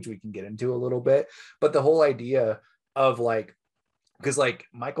brutality, which we can get into a little bit, but the whole idea of like, because like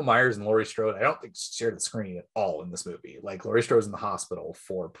Michael Myers and Laurie Strode, I don't think shared the screen at all in this movie. Like, Laurie Strode's in the hospital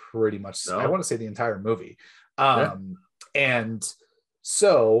for pretty much, I want to say, the entire movie. And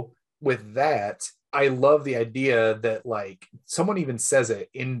so with that, I love the idea that like someone even says it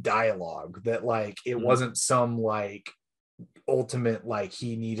in dialogue, that like it wasn't some like ultimate, like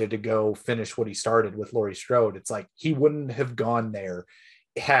he needed to go finish what he started with Laurie Strode. It's like he wouldn't have gone there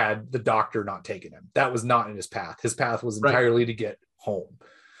had the doctor not taken him. That was not in his path. His path was entirely to get home.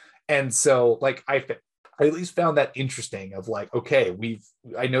 And so like I at least found that interesting, of like, okay,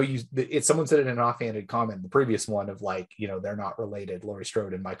 I know someone said it in an offhanded comment in the previous one of like, they're not related, Laurie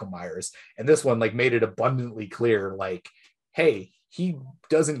Strode and Michael Myers, and this one like made it abundantly clear, like, hey, he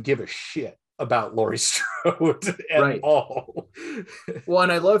doesn't give a shit about Laurie Strode at all. Well,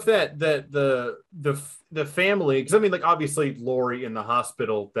 and I love that the family, because I mean, like, obviously Laurie in the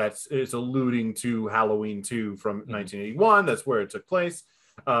hospital, is alluding to Halloween 2 from 1981. That's where it took place.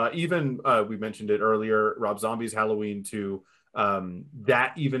 Even we mentioned it earlier, Rob Zombie's Halloween 2,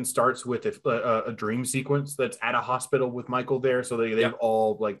 that even starts with a dream sequence that's at a hospital with Michael there. So they've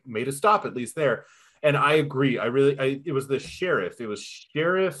all like made a stop at least there. And I agree. It was the sheriff. It was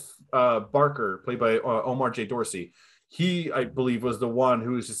Sheriff Barker, played by Omar J. Dorsey. He, I believe, was the one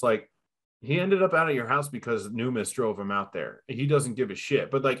who was just like, he ended up out of your house because Numis drove him out there. He doesn't give a shit.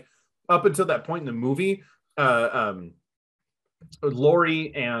 But like, up until that point in the movie,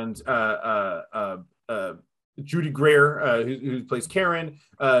 Laurie and Judy Greer, who plays Karen,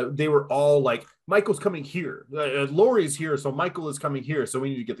 they were all like, Michael's coming here. Laurie's here, so Michael is coming here. So we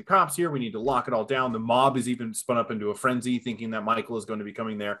need to get the cops here. We need to lock it all down. The mob is even spun up into a frenzy, thinking that Michael is going to be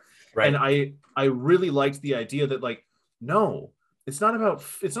coming there. Right. And I really liked the idea that, like, no, it's not about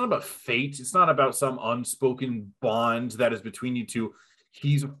fate. It's not about some unspoken bond that is between you two.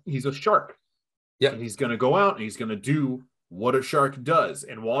 He's a shark. Yeah, he's going to go out and he's going to do what a shark does.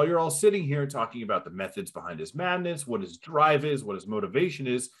 And while you're all sitting here talking about the methods behind his madness, what his drive is, what his motivation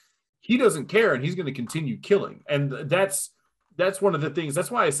is, he doesn't care, and he's going to continue killing. And that's one of the things.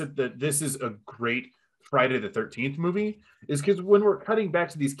 That's why I said that this is a great Friday the 13th movie, is because when we're cutting back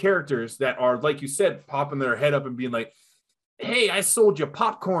to these characters that are, like you said, popping their head up and being like, hey, I sold you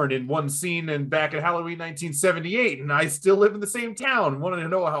popcorn in one scene and back at Halloween 1978, and I still live in the same town. Want to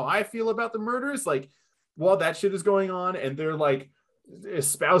know how I feel about the murders? Like, while that shit is going on, and they're like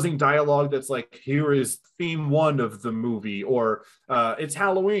espousing dialogue that's like, here is theme 1 of the movie, or it's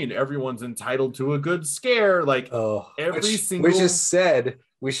Halloween, everyone's entitled to a good scare. Like, which is said,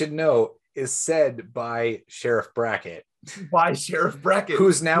 we should know, is said by Sheriff Brackett. By Sheriff Brackett,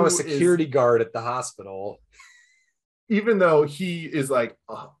 who's now a security guard at the hospital. Even though he is like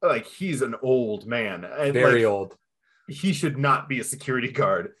he's an old man, and very old. He should not be a security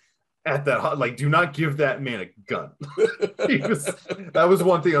guard at that. Like, do not give that man a gun. That was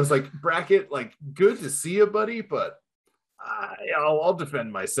one thing I was like, Brackett, like, good to see you, buddy, but I'll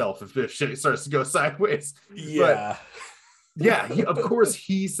defend myself if this shit starts to go sideways. Yeah. But, yeah, of course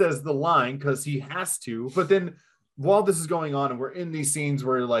he says the line because he has to, but then while this is going on and we're in these scenes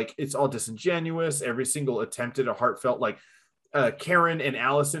where like it's all disingenuous, every single attempt at a heartfelt, like Karen and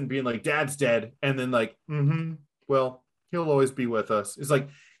Allison being like, Dad's dead, and then like, well, he'll always be with us. It's like,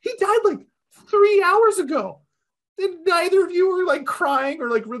 he died like 3 hours ago. And neither of you were like crying or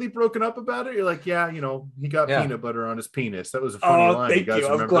like really broken up about it. You're like, yeah, you know, he got peanut butter on his penis. That was a funny line. Thank you guys you.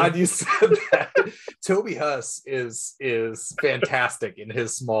 remember? I'm glad you said that. Toby Huss is fantastic in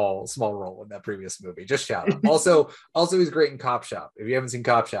his small role in that previous movie. Just shout out. Also he's great in Cop Shop. If you haven't seen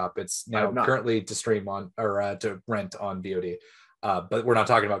Cop Shop, it's now currently to stream on or to rent on VOD. But we're not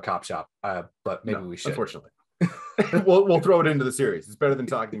talking about Cop Shop. But maybe we should. Unfortunately, we'll throw it into the series. It's better than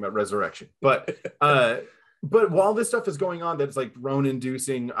talking about Resurrection. But while this stuff is going on, that's like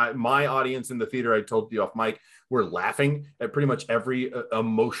groan-inducing. My audience in the theater, I told you off mic, we're laughing at pretty much every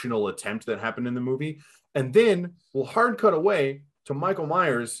emotional attempt that happened in the movie. And then we'll hard cut away to Michael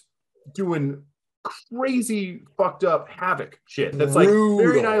Myers doing crazy, fucked up havoc shit. That's like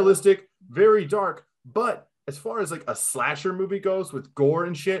very nihilistic, very dark. But as far as like a slasher movie goes with gore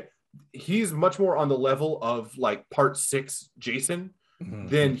and shit, he's much more on the level of like Part 6 Jason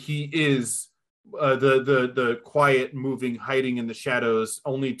than he is the quiet, moving, hiding in the shadows,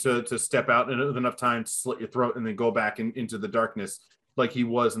 only to step out with enough time to slit your throat and then go back into the darkness, like he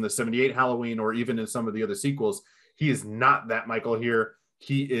was in the 78 Halloween or even in some of the other sequels. He is not that Michael here.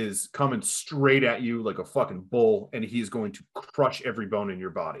 He is coming straight at you like a fucking bull, and he's going to crush every bone in your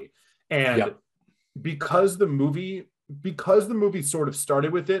body. And because the movie sort of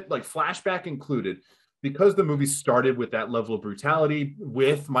started with it, like flashback included, because the movie started with that level of brutality,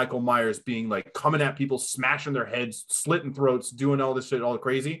 with Michael Myers being like coming at people, smashing their heads, slitting throats, doing all this shit, all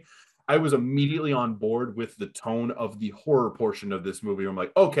crazy, I was immediately on board with the tone of the horror portion of this movie. I'm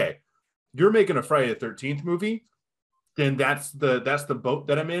like, okay, you're making a Friday the 13th movie, then that's the boat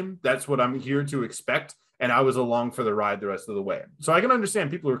that I'm in. That's what I'm here to expect. And I was along for the ride the rest of the way. So I can understand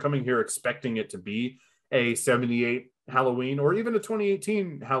people who are coming here expecting it to be a 78 Halloween or even a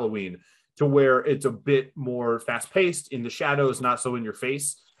 2018 Halloween, to where it's a bit more fast-paced, in the shadows, not so in your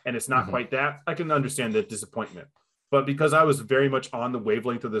face, and it's not quite that. I can understand the disappointment. But because I was very much on the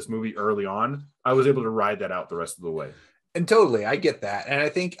wavelength of this movie early on, I was able to ride that out the rest of the way. And totally, I get that. And I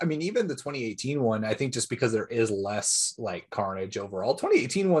think, I mean, even the 2018 one, I think just because there is less like carnage overall,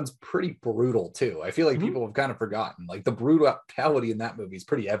 2018 one's pretty brutal too. I feel like people have kind of forgotten, like the brutality in that movie is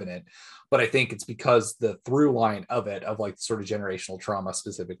pretty evident. But I think it's because the through line of it, of like sort of generational trauma,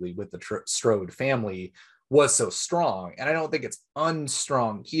 specifically with the Strode family, was so strong. And I don't think it's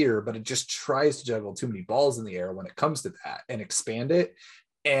unstrong here, but it just tries to juggle too many balls in the air when it comes to that and expand it.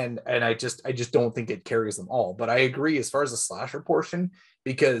 And I just don't think it carries them all. But I agree as far as the slasher portion,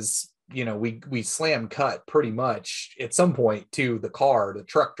 because you know we slam cut pretty much at some point to the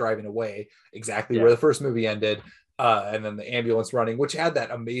truck driving away, exactly where the first movie ended, and then the ambulance running, which had that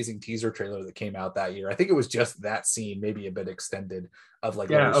amazing teaser trailer that came out that year. I think it was just that scene, maybe a bit extended, of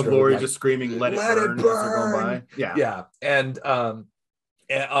like Laurie just screaming "Let it burn!" as they're going by.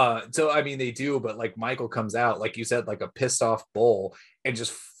 And so I mean they do, but like Michael comes out, like you said, like a pissed off bull, and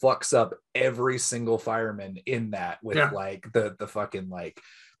just fucks up every single fireman in that with like the fucking like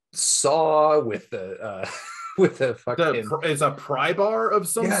saw with the with the fucking it's a pry bar of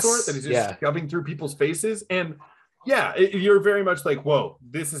some sort that is just shoving through people's faces. And you're very much like, whoa,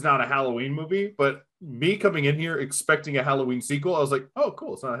 this is not a Halloween movie. But me coming in here expecting a Halloween sequel, I was like, oh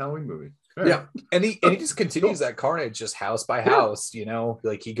cool, it's not a Halloween movie. Fair. And he just continues that carnage just house by house, you know,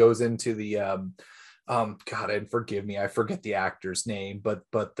 like he goes into the God, and forgive me, I forget the actor's name, but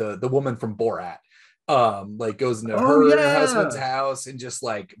the woman from Borat like goes into her husband's house and just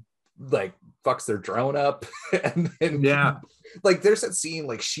like fucks their drone up. and like there's that scene,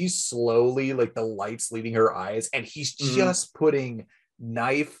 like she's slowly, like the lights leaving her eyes, and he's just putting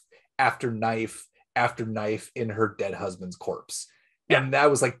knife after knife after knife in her dead husband's corpse. And that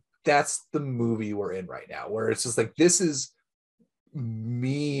was like, that's the movie we're in right now, where it's just like, this is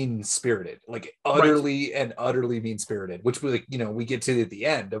mean spirited, like utterly and utterly mean spirited, which we, like, you know, we get to at the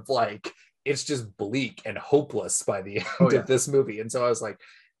end of like, it's just bleak and hopeless by the end of this movie. And so I was like,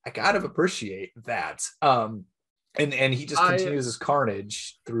 I kind of appreciate that. And he just continues his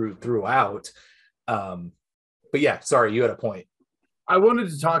carnage throughout. But yeah, sorry, you had a point. I wanted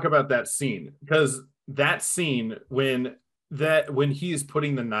to talk about that scene, because that scene when he is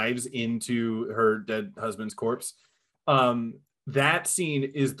putting the knives into her dead husband's corpse, that scene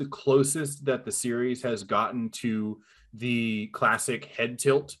is the closest that the series has gotten to the classic head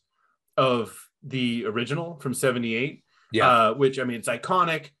tilt of the original from 78. Which, I mean, it's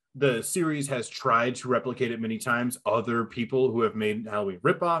iconic. The series has tried to replicate it many times. Other people who have made Halloween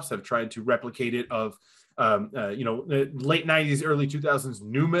ripoffs have tried to replicate it of late 90s, early 2000s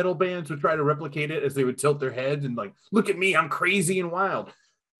new metal bands would try to replicate it as they would tilt their heads and like, look at me, I'm crazy and wild.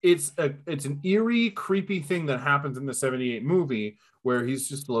 It's an eerie, creepy thing that happens in the 78 movie where he's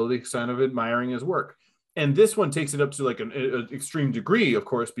just slowly kind of admiring his work. And this one takes it up to like an extreme degree, of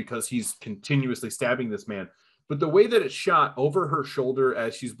course, because he's continuously stabbing this man. But the way that it's shot over her shoulder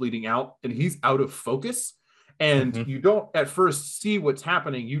as she's bleeding out and he's out of focus, and you don't at first see what's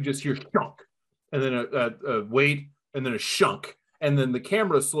happening, you just hear shunk, and then a wait, and then a shunk. And then the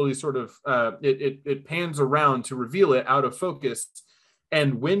camera slowly sort of, it pans around to reveal it out of focus.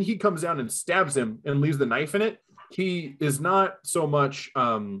 And when he comes down and stabs him and leaves the knife in it, he is not so much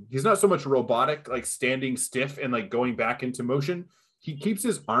robotic, like standing stiff and like going back into motion. He keeps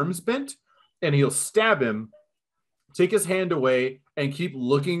his arms bent and he'll stab him, take his hand away, and keep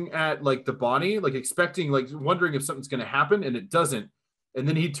looking at like the body, like expecting, like wondering if something's going to happen, and it doesn't. And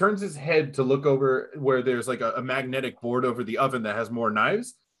then he turns his head to look over where there's like a magnetic board over the oven that has more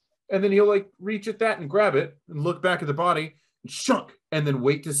knives. And then he'll like reach at that and grab it and look back at the body and shunk, and then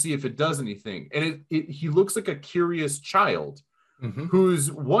wait to see if it does anything. And he looks like a curious child who's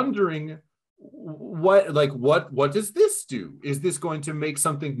wondering what does this do? Is this going to make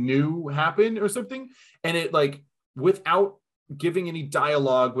something new happen or something? And it like, without giving any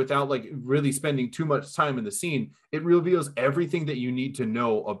dialogue, without like really spending too much time in the scene, it reveals everything that you need to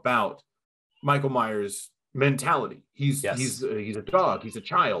know about Michael Myers' mentality. He's a dog, he's a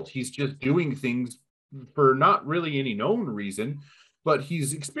child, he's just doing things for not really any known reason, but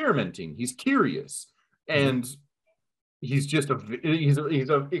he's experimenting, he's curious, and he's just he's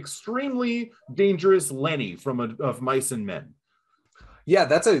a extremely dangerous Lenny of Mice and Men. Yeah,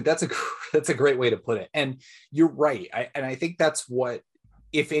 that's a great way to put it. And you're right. I think that's what,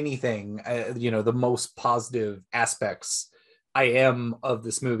 if anything, the most positive aspects I am of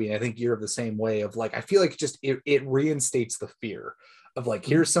this movie. And I think you're the same way of like, I feel like just it reinstates the fear of like,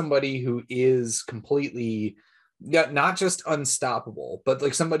 here's somebody who is completely not just unstoppable, but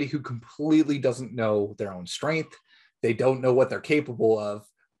like somebody who completely doesn't know their own strength. They don't know what they're capable of,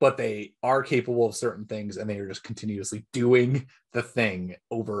 but they are capable of certain things, and they are just continuously doing the thing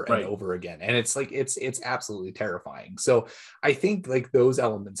over and over again. And it's like, it's absolutely terrifying. So I think like those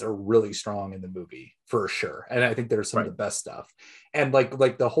elements are really strong in the movie for sure. And I think there's some of the best stuff. And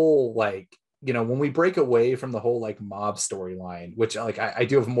like the whole, like, when we break away from the whole like mob storyline, which like I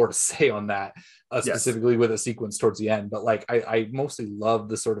do have more to say on that, specifically with a sequence towards the end, but like I mostly love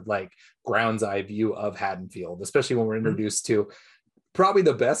the sort of like ground's eye view of Haddonfield, especially when we're introduced to probably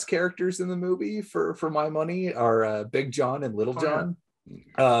the best characters in the movie for my money are Big John and Little John,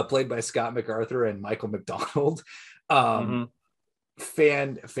 played by Scott MacArthur and Michael McDonald.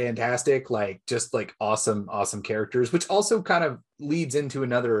 Fantastic, like just like awesome characters, which also kind of leads into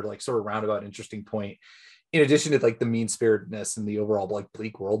another like sort of roundabout interesting point, in addition to like the mean-spiritedness and the overall like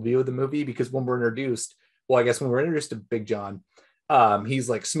bleak worldview of the movie. Because when we're introduced to Big John, he's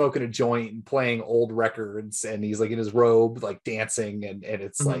like smoking a joint and playing old records, and he's like in his robe like dancing, and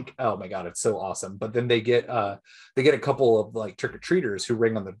it's like, oh my god, it's so awesome. But then they get a couple of like trick-or-treaters who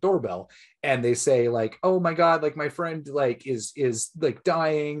ring on the doorbell, and they say like, oh my god, like my friend like is like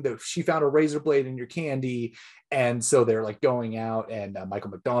dying, that she found a razor blade in your candy. And so they're like going out, and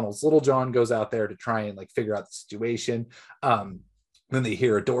Michael McDonald's Little John goes out there to try and like figure out the situation. Then they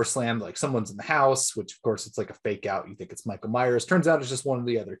hear a door slam, like someone's in the house, which of course it's like a fake out. You think it's Michael Myers. Turns out it's just one of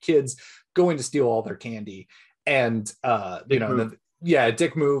the other kids going to steal all their candy. And,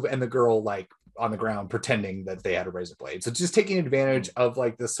 Dick move, and the girl like on the ground pretending that they had a razor blade. So just taking advantage of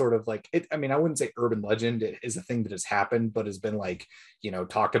like this sort of like, I wouldn't say urban legend. It is a thing that has happened, but has been like,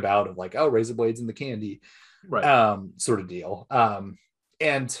 talked about, of like, oh, razor blades in the candy, sort of deal.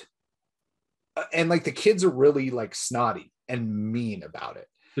 And like the kids are really like snotty and mean about it.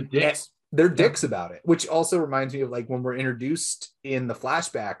 They're dicks about it, which also reminds me of like when we're introduced in the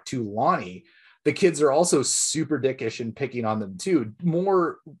flashback to Lonnie, the kids are also super dickish and picking on them too,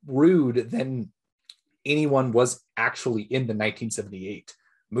 more rude than anyone was actually in the 1978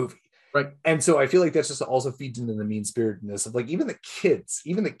 movie. Right. And so I feel like that's just also feeds into the mean-spiritedness of like even the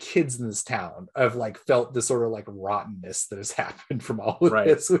kids in this town have like felt this sort of like rottenness that has happened from all of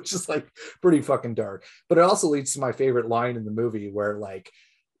this, which is like pretty fucking dark. But it also leads to my favorite line in the movie where like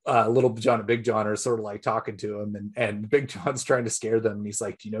Little John and Big John are sort of like talking to him, and Big John's trying to scare them. And he's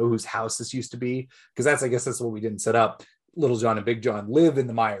like, do you know whose house this used to be? Because I guess that's what we didn't set up. Little John and Big John live in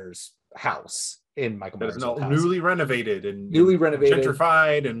the Myers house. In Michael Myers' house. Newly renovated,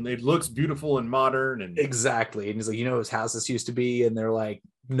 gentrified, and it looks beautiful and modern. And exactly. And he's like, you know, his house this used to be, and they're like,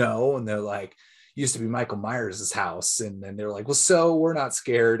 no, and they're like, used to be Michael Myers' house, and then they're like, well, so we're not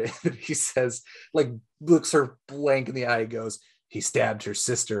scared. And he says, like, looks her blank in the eye, goes, "He stabbed her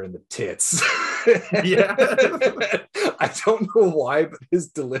sister in the tits." Yeah. I don't know why, but his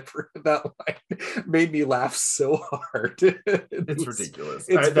delivery of that line made me laugh so hard. It's ridiculous.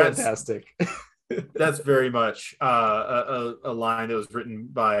 It's fantastic. That's very much a line that was written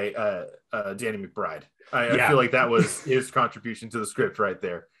by Danny McBride. I feel like that was his contribution to the script right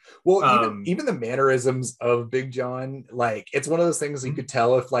there. Well, even the mannerisms of Big John, like it's one of those things you could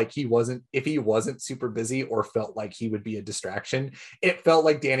tell if he wasn't super busy or felt like he would be a distraction. It felt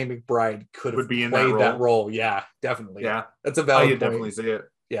like Danny McBride could have played that role. Yeah, definitely. Yeah, that's a valid point. Definitely see it.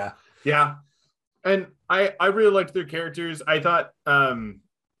 Yeah. And I really liked their characters. I thought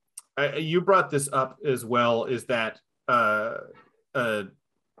you brought this up as well, is that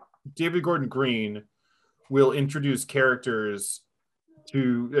David Gordon Green will introduce characters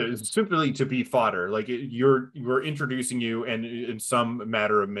to simply to be fodder. Like you're introducing you, and in some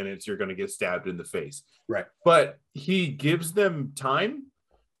matter of minutes you're going to get stabbed in the face, right? But he gives them time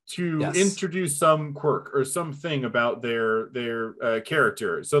to introduce some quirk or something about their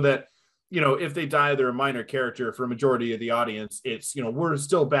character, so that if they die, they're a minor character. For a majority of the audience, it's we're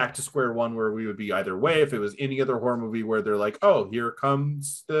still back to square one where we would be either way if it was any other horror movie where they're like, oh, here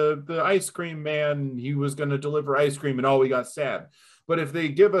comes the ice cream man, he was going to deliver ice cream and we got stabbed. But if they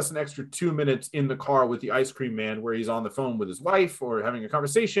give us an extra 2 minutes in the car with the ice cream man, where he's on the phone with his wife or having a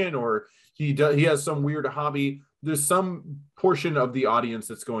conversation, or he has some weird hobby, there's some portion of the audience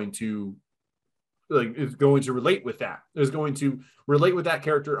that's going to relate with that. Is going to relate with that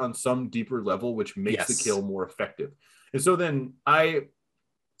character on some deeper level, which makes the kill more effective. And so then I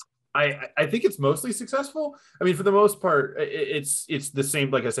think it's mostly successful. I mean, for the most part, it's the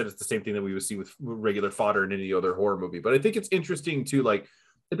same. Like I said, it's the same thing that we would see with regular fodder in any other horror movie. But I think it's interesting to it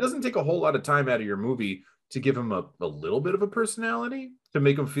doesn't take a whole lot of time out of your movie to give them a little bit of a personality, to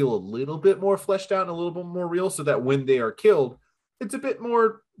make them feel a little bit more fleshed out and a little bit more real, so that when they are killed, it's a bit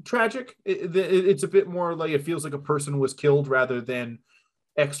more tragic. It's a bit more like it feels like a person was killed rather than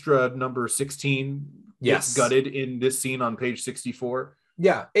extra number 16 gets gutted in this scene on page 64.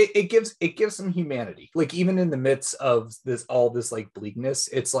 Yeah, it gives some humanity. Like even in the midst of all this bleakness,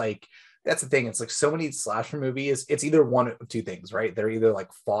 it's like, that's the thing. It's like so many slasher movies, it's either one of two things, right? They're either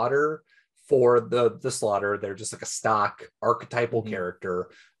like fodder for the slaughter. They're just like a stock archetypal character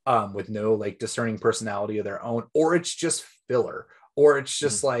with no discerning personality of their own, or it's just filler, or it's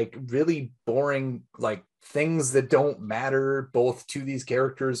just really boring things that don't matter both to these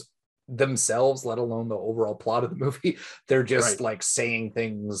characters themselves, let alone the overall plot of the movie. They're just saying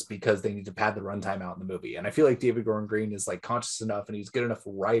things because they need to pad the runtime out in the movie. And I feel like David Gordon Green is conscious enough, and he's good enough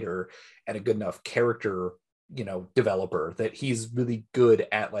writer and a good enough character developer, that he's really good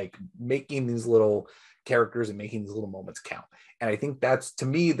at making these little characters and making these little moments count. And I think that's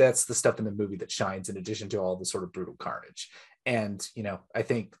the stuff in the movie that shines, in addition to all the sort of brutal carnage. And I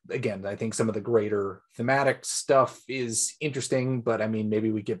think some of the greater thematic stuff is interesting, but I mean, maybe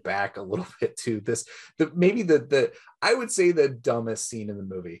we get back a little bit to this, I would say the dumbest scene in the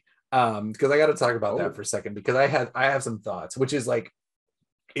movie, because I got to talk about that for a second, because I have some thoughts, which is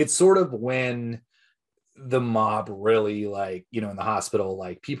it's sort of when the mob really in the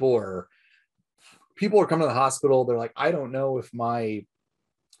hospital, people are coming to the hospital, they're like, I don't know if my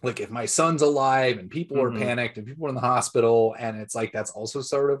son's alive, and people are panicked, and people are in the hospital. And it's that's also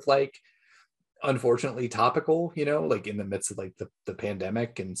sort of unfortunately topical, in the midst of the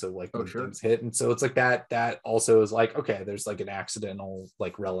pandemic. And so when things hit, and so it's that also is okay, there's an accidental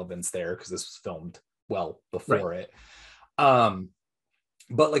relevance there, because this was filmed well before it.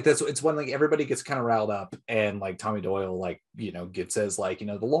 But it's when everybody gets kind of riled up, and Tommy Doyle says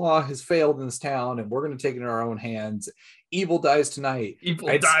the law has failed in this town, and we're going to take it in our own hands. Evil dies tonight.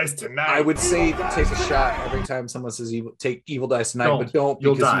 Dies tonight. I would say take a shot every time someone says evil dies tonight, but don't,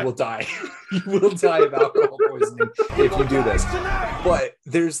 because you will die. You will die of alcohol poisoning if you do this. But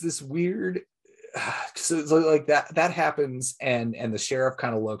there's this weird, so that happens, and the sheriff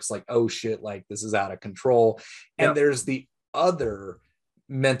kind of looks oh shit, this is out of control. And there's the other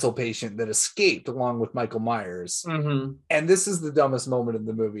mental patient that escaped along with Michael Myers. And this is the dumbest moment in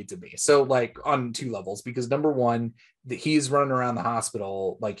the movie to me. So on two levels, because number one, he's running around the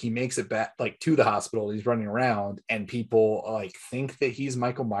hospital, he makes it back to the hospital, he's running around, and people think that he's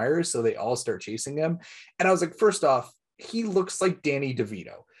Michael Myers, so they all start chasing him. And I was first off, he looks like Danny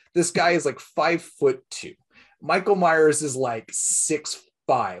DeVito. This guy is 5'2". Michael Myers is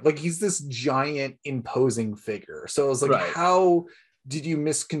 6'5". He's this giant imposing figure. So I was how did you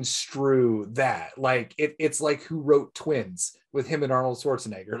misconstrue that? Like it's like who wrote Twins with him and Arnold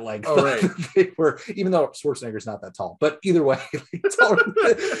Schwarzenegger? Like, right. They were, even though Schwarzenegger's not that tall, but either way,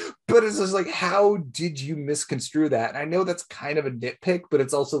 but it's just like, how did you misconstrue that? And I know that's kind of a nitpick, but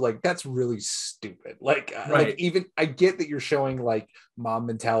it's also like, that's really stupid. Like, like even I get that you're showing like mob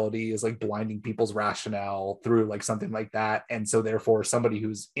mentality is like blinding people's rationale through like something like that. And so therefore somebody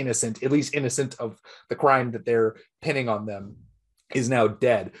who's innocent, at least innocent of the crime that they're pinning on them, is now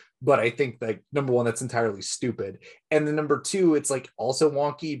dead. But I think like number one, that's entirely stupid. And then number two, it's like also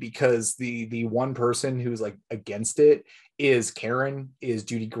wonky because the one person who's like against it is Karen, is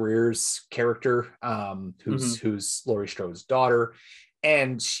Judy Greer's character, who's Laurie Strode's daughter.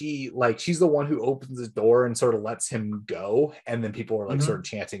 And she's the one who opens the door and sort of lets him go. And then people are like sort of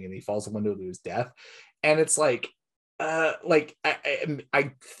chanting and he falls the window to his death. And it's like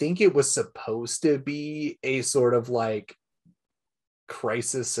I think it was supposed to be a sort of like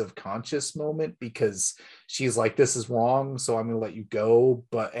crisis of conscious moment, because she's like, this is wrong, so I'm gonna let you go,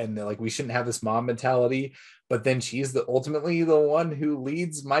 and they're like, we shouldn't have this mom mentality. But then she's ultimately the one who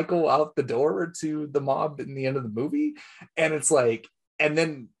leads Michael out the door to the mob in the end of the movie. And it's like, and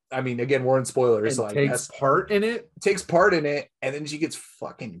then I mean, again, we're in spoilers, so I guess takes part in it, and then she gets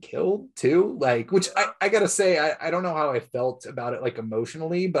fucking killed too. Like, which I gotta say, I don't know how I felt about it, like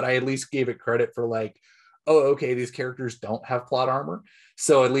emotionally, but I at least gave it credit for like, oh, okay, these characters don't have plot armor.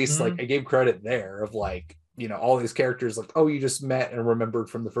 So at least like I gave credit there of like, you know, all these characters like, oh, you just met and remembered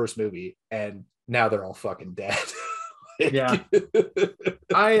from the first movie and now they're all fucking dead. Yeah.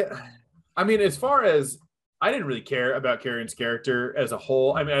 I mean, as far as I didn't really care about Karen's character as a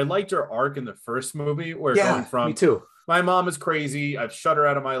whole. I mean, I liked her arc in the first movie where going from me too. My mom is crazy, I've shut her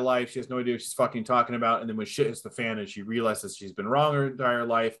out of my life, she has no idea what she's fucking talking about. And then when shit hits the fan and she realizes she's been wrong her entire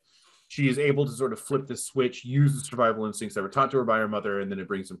life, she is able to sort of flip the switch, use the survival instincts that were taught to her by her mother, and then it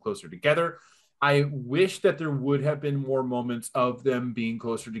brings them closer together. I wish that there would have been more moments of them being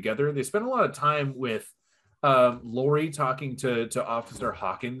closer together. They spent a lot of time with Laurie talking to Officer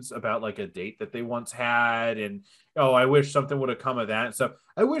Hawkins about like a date that they once had, and I wish something would have come of that. So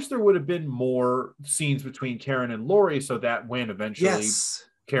I wish there would have been more scenes between Karen and Laurie, so that when eventually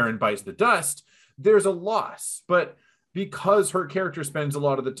Karen bites the dust, there's a loss. But because her character spends a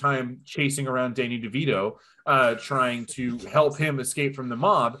lot of the time chasing around Danny DeVito, trying to help him escape from the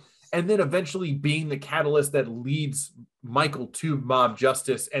mob, and then eventually being the catalyst that leads Michael to mob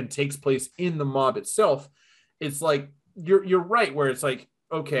justice and takes place in the mob itself, it's like you're right, where it's like,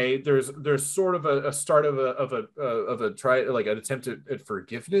 okay, there's sort of a start of a try, like an attempt at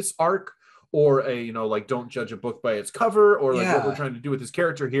forgiveness arc, or a, you know, like don't judge a book by its cover, or like what we're trying to do with this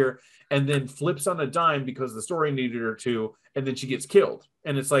character here, and then flips on a dime because the story needed her to, and then she gets killed.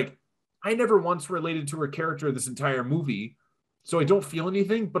 And it's like, I never once related to her character this entire movie, so I don't feel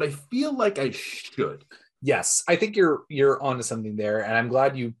anything, but I feel like I should. Yes, I think you're onto something there, and I'm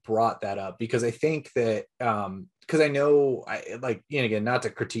glad you brought that up, because I think that because I know, I like, you know, again, not to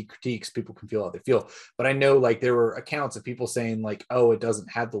critiques, people can feel how they feel, but I know like there were accounts of people saying like, oh, it doesn't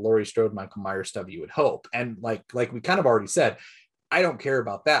have the Laurie Strode, Michael Myers stuff you would hope, and like we kind of already said, I don't care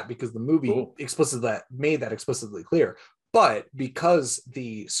about that because the movie made that explicitly clear. But because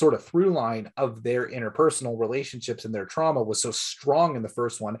the sort of through line of their interpersonal relationships and their trauma was so strong in the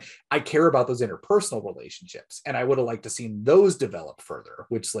first one, I care about those interpersonal relationships. And I would have liked to seen those develop further,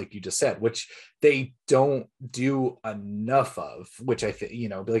 which, like you just said, which they don't do enough of, which I think, you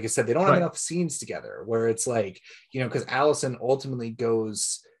know, like I said, they don't have enough scenes together where it's like, you know, because Allison ultimately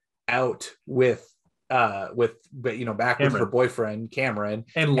goes out with back with her boyfriend, Cameron.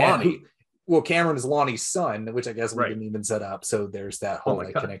 And Lonnie. Well, Cameron is Lonnie's son, which I guess we didn't even set up. So there's that whole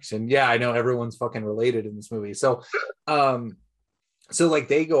connection. Yeah, I know everyone's fucking related in this movie. So, like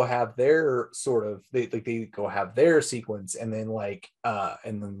they go have their sort of they go have their sequence, and then like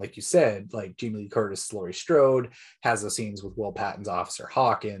you said, like Jamie Lee Curtis, Laurie Strode has those scenes with Will Patton's Officer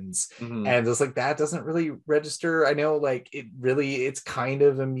Hawkins, and it's like that doesn't really register. I know, like it's kind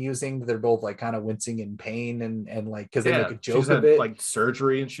of amusing that they're both like kind of wincing in pain and like because they make a joke of it, like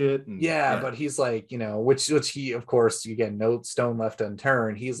surgery and shit. And, but he's like, you know, which he, of course, again, no stone left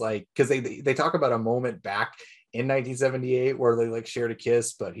unturned. He's like, because they talk about a moment back in 1978 where they like shared a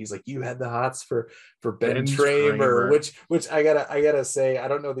kiss, but he's like, you had the hots for Ben Tramer, which I gotta say, I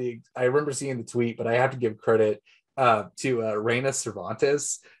don't know I remember seeing the tweet, but I have to give credit to Reina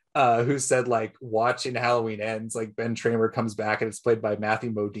Cervantes, who said like, watching Halloween Ends, like Ben Tramer comes back and it's played by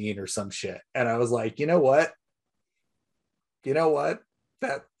Matthew Modine or some shit. And I was like, you know what?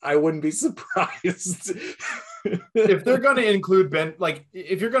 That I wouldn't be surprised. if they're going to include Ben, like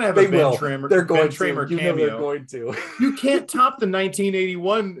if you're going to have a Ben Tramer, they're going Ben Tramer to. cameo, they're going to. You can't top the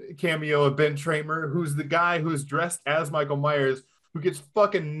 1981 cameo of Ben Tramer, who's the guy who's dressed as Michael Myers, who gets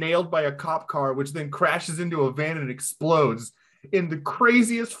fucking nailed by a cop car, which then crashes into a van and explodes in the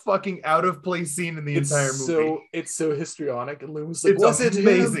craziest fucking out of place scene in the entire movie. It's so histrionic, and Loomis like, was it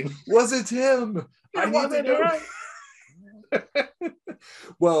amazing? Him? Was it him? I need to know.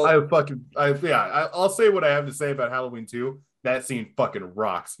 Well, I'll say what I have to say about Halloween 2. That scene fucking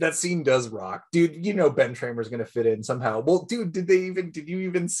rocks. That scene does rock, dude. You know Ben Tramer's gonna fit in somehow. Well, dude, did you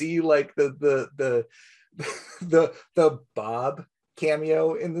even see like the Bob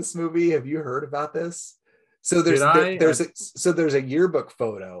cameo in this movie? Have you heard about this? So there's a yearbook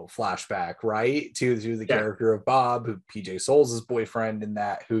photo flashback, right, to the character of Bob, who PJ Souls' boyfriend in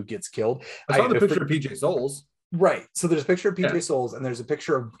that, who gets killed. I saw the picture of PJ Souls. Right. So there's a picture of PJ Souls and there's a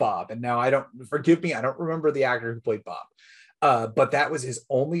picture of Bob. And now I don't remember the actor who played Bob. But that was his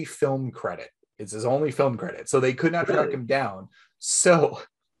only film credit. It's his only film credit. So they could not track him down. So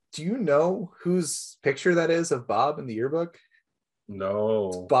do you know whose picture that is of Bob in the yearbook? No.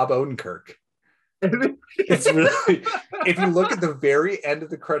 It's Bob Odenkirk. It's really, if you look at the very end of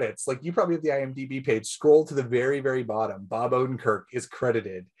the credits, like you probably have the IMDb page, scroll to the very, very bottom. Bob Odenkirk is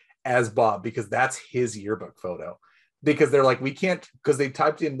credited as Bob because that's his yearbook photo. Because they're like, we can't, because they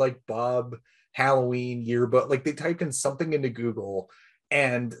typed in like Bob Halloween yearbook, like they typed in something into Google,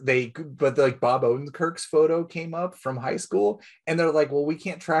 but like Bob Odenkirk's photo came up from high school, and they're like, well, we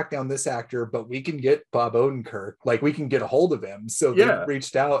can't track down this actor, but we can get Bob Odenkirk, like we can get a hold of him. So they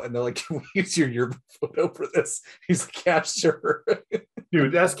reached out and they're like, can we use your yearbook photo for this? He's like, yeah, sure.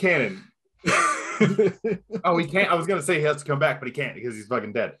 Dude, that's canon. Oh, he can't. I was gonna say he has to come back, but he can't because he's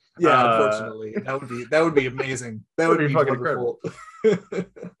fucking dead. Yeah, unfortunately, that would be amazing. That would be fucking incredible.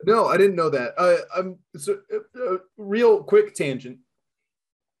 No, I didn't know that. Real quick tangent.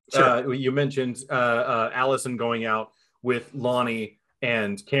 Sure. You mentioned Allison going out with Lonnie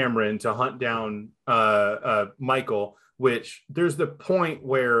and Cameron to hunt down Michael. Which there's the point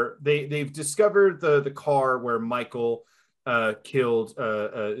where they've discovered the car where Michael killed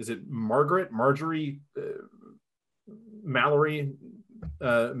is it Marjorie Mallory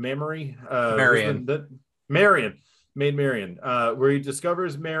Marion, where he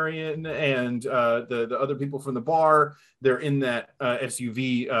discovers Marion and the other people from the bar. They're in that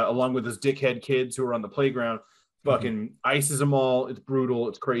SUV along with his dickhead kids who are on the playground. Fucking ices them all. It's brutal.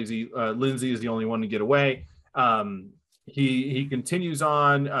 It's crazy. Lindsay is the only one to get away. He continues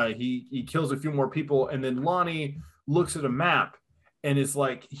on. He kills a few more people, and then Lonnie looks at a map and is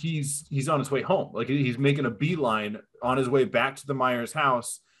like, he's on his way home. Like he's making a beeline on his way back to the Myers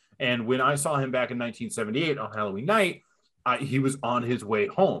house. And when I saw him back in 1978 on Halloween night, he was on his way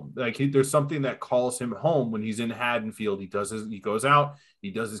home. Like there's something that calls him home when he's in Haddonfield. He goes out,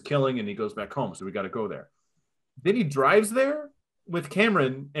 he does his killing, and he goes back home. So we got to go there. Then he drives there with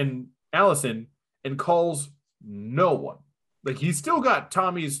Cameron and Allison and calls no one. Like he's still got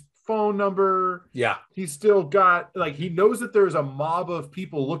Tommy's phone number. Yeah. He's still got, like, he knows that there's a mob of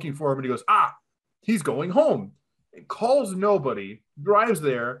people looking for him, and he goes, he's going home. It calls nobody, drives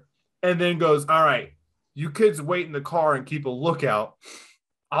there, and then goes, all right, you kids wait in the car and keep a lookout.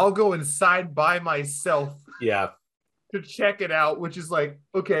 I'll go inside by myself. Yeah. To check it out, which is like,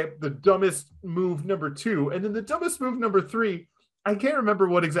 okay, the dumbest move number 2. And then the dumbest move number 3, I can't remember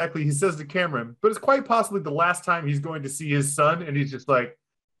what exactly he says to Cameron, but it's quite possibly the last time he's going to see his son, and he's just like,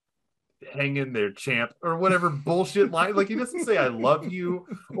 hang in there, champ, or whatever bullshit line. Like he doesn't say I love you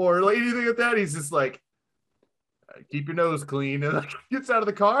or like anything like that. He's just like, keep your nose clean, and like gets out of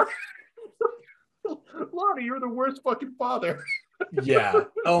the car. Lonnie, you're the worst fucking father. Yeah.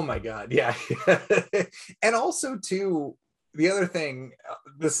 Oh my God. Yeah. And also too, the other thing,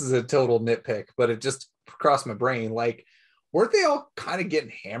 this is a total nitpick, but it just crossed my brain. Like, weren't they all kind of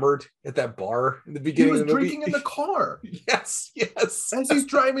getting hammered at that bar in the beginning of the movie? He was drinking in the car. Yes. As he's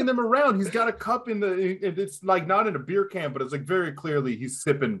driving them around, he's got a cup it's like not in a beer can, but it's like very clearly he's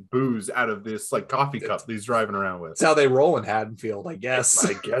sipping booze out of this like coffee cup that he's driving around with. That's how they roll in Haddonfield, I guess.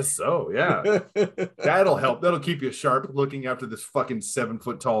 I guess so, yeah. That'll help. That'll keep you sharp looking after this fucking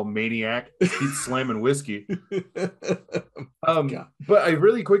 7-foot-tall maniac keeps slamming whiskey. But I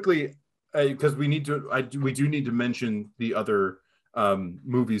really quickly, because we do need to mention the other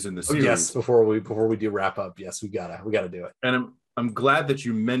movies in the series. Yes, before we do wrap up, yes, we gotta do it. And I'm glad that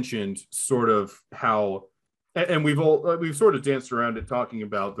you mentioned sort of how, and we've sort of danced around it talking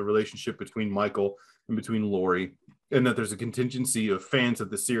about the relationship between Michael and between Laurie, and that there's a contingency of fans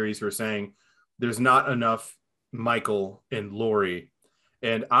of the series who are saying there's not enough Michael and Laurie.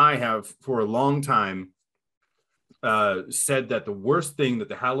 And I have for a long time said that the worst thing that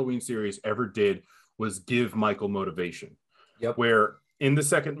the Halloween series ever did was give Michael motivation. Yep. Where in the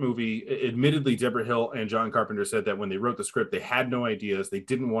second movie, admittedly, Deborah Hill and John Carpenter said that when they wrote the script, they had no ideas. They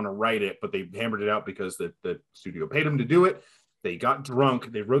didn't want to write it, but they hammered it out because the studio paid them to do it. They got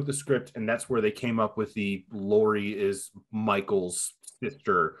drunk, they wrote the script, and that's where they came up with the Laurie is Michael's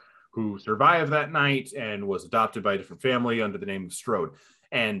sister who survived that night and was adopted by a different family under the name of Strode.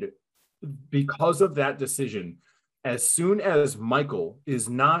 And because of that decision, as soon as Michael is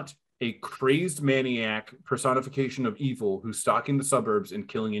not a crazed maniac personification of evil who's stalking the suburbs and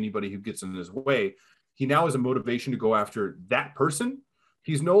killing anybody who gets in his way, he now has a motivation to go after that person.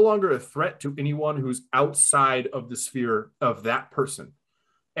 He's no longer a threat to anyone who's outside of the sphere of that person.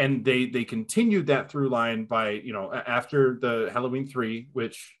 And they continued that through line by, after the Halloween 3,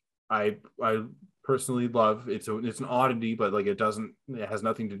 which I personally love. It's an oddity, but like it has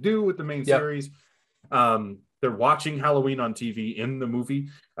nothing to do with the main series. They're watching Halloween on TV in the movie.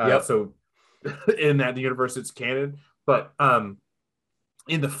 So in that universe, it's canon. But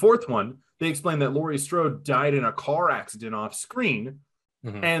in the fourth one, they explain that Laurie Strode died in a car accident off screen.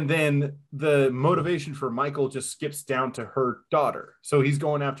 Mm-hmm. And then the motivation for Michael just skips down to her daughter. So he's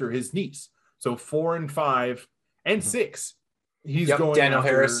going after his niece. So 4 and 5 and 6. He's going Daniel after...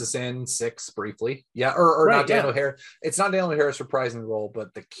 Harris is in 6 briefly. Yeah, or right, not Daniel Harris. It's not Daniel Harris reprising the role,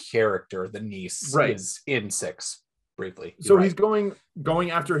 but the character, the niece, is in 6 briefly. So he's going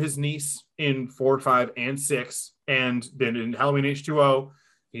after his niece in 4, 5, and 6. And then in Halloween H2O,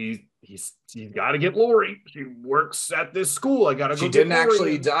 he's got to get Laurie. She works at this school. I got to go. She didn't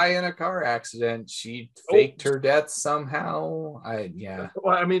actually die in a car accident. She faked her death somehow.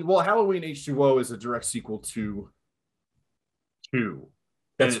 Well, Halloween H2O is a direct sequel to 2.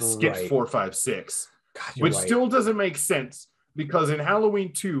 And it skips 4, 5, 6, which still doesn't make sense because in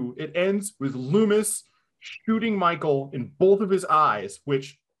Halloween 2, it ends with Loomis shooting Michael in both of his eyes,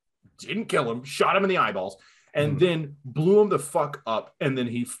 which didn't kill him, shot him in the eyeballs. And then blew him the fuck up, and then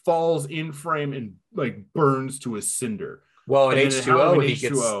he falls in frame and like burns to a cinder. Well, in H2O, he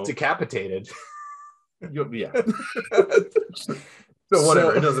gets decapitated. Yeah. So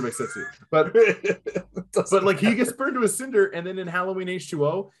whatever, it doesn't make sense to me. But like he gets burned to a cinder, and then in Halloween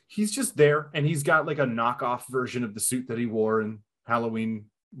H2O, he's just there, and he's got like a knockoff version of the suit that he wore in Halloween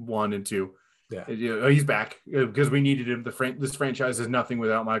 1 and 2. Yeah, he's back because we needed him. This franchise is nothing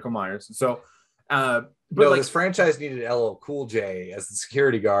without Michael Myers. So. This franchise needed LL Cool J as the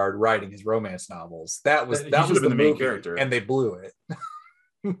security guard writing his romance novels. That was the main character, and they blew it.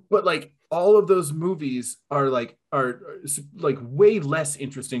 But like all of those movies are way less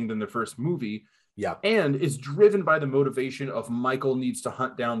interesting than the first movie. Yeah, and is driven by the motivation of Michael needs to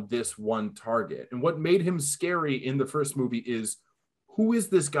hunt down this one target. And what made him scary in the first movie is who is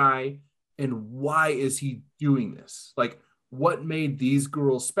this guy and why is he doing this? Like, what made these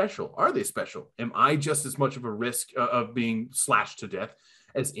girls special? Are they special? Am I just as much of a risk of being slashed to death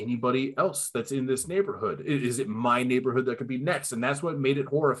as anybody else that's in this neighborhood? Is it my neighborhood that could be next? And that's what made it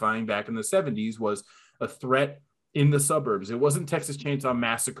horrifying back in the 70s was a threat in the suburbs. It wasn't Texas Chainsaw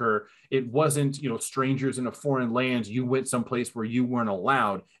Massacre. It wasn't, strangers in a foreign land. You went someplace where you weren't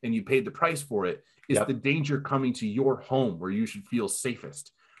allowed and you paid the price for it. It's the danger coming to your home where you should feel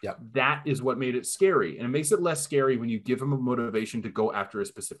safest. Yeah, that is what made it scary. And it makes it less scary when you give them a motivation to go after a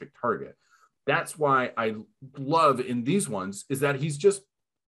specific target. That's why I love in these ones is that he's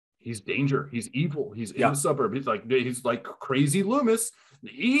danger. He's evil. He's in the suburb. He's like crazy Loomis.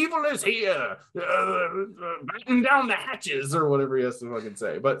 The evil is here. Batten down the hatches or whatever he has to fucking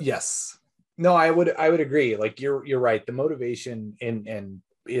say. But yes, no, I would agree. Like you're right. The motivation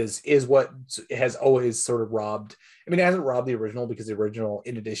is what has always sort of robbed. I mean, it hasn't robbed the original because the original,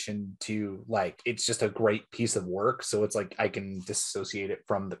 in addition to it's just a great piece of work. So it's like I can disassociate it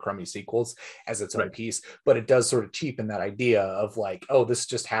from the crummy sequels as its own piece, but it does sort of cheapen that idea of like, oh, this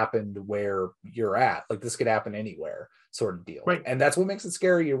just happened where you're at. Like this could happen anywhere sort of deal. Right. And that's what makes it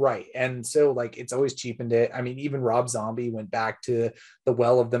scary. You're right. And so like, it's always cheapened it. I mean, even Rob Zombie went back to the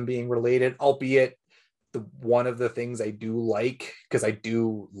well of them being related, albeit one of the things I do like, because I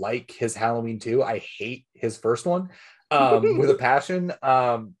do like his Halloween 2. I hate his first one with a passion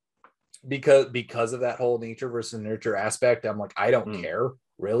because of that whole nature versus nurture aspect. I'm like, I don't care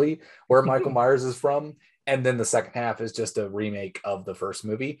really where Michael Myers is from. And then the second half is just a remake of the first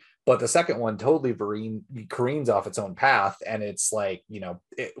movie. But the second one totally careens off its own path. And it's like,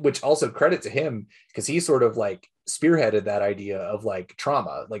 which also credit to him because he sort of like spearheaded that idea of like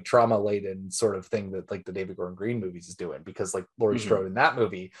trauma laden sort of thing that like the David Gordon Green movies is doing, because like Laurie Strode in that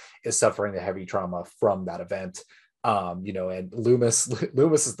movie is suffering the heavy trauma from that event. And Loomis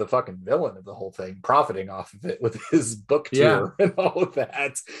is the fucking villain of the whole thing, profiting off of it with his book tour and all of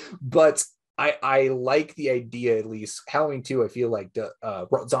that. But I like the idea, at least Halloween 2, I feel like the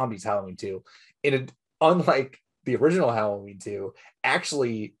Zombies Halloween 2, unlike the original Halloween 2,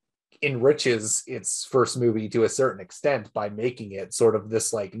 actually enriches its first movie to a certain extent by making it sort of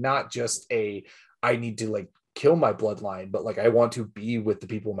this, like, not just I need to like kill my bloodline, but like I want to be with the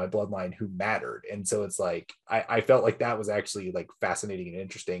people in my bloodline who mattered. And so it's like I felt like that was actually like fascinating and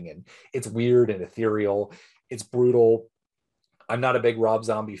interesting, and it's weird and ethereal, it's brutal. I'm not a big Rob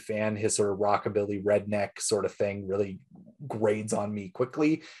Zombie fan. His sort of rockabilly redneck sort of thing really grades on me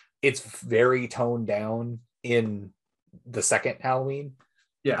quickly. It's very toned down in the second Halloween.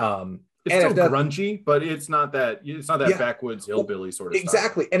 Yeah. It's still grungy, but it's not that backwoods hillbilly sort of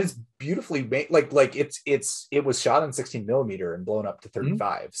exactly style. And it's beautifully made, like it was shot on 16 millimeter and blown up to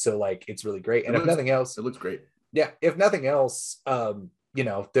 35. So like it's really great. And if nothing else, it looks great. Yeah, if nothing else,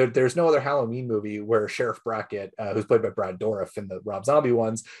 there's no other Halloween movie where Sheriff Brackett, who's played by Brad Dourif in the Rob Zombie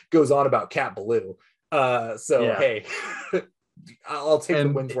ones, goes on about Cat Ballou. Hey, I'll take the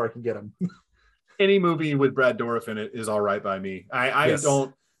wins where I can get them. Any movie with Brad Dourif in it is all right by me.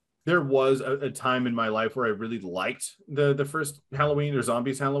 There was a time in my life where I really liked the first Halloween or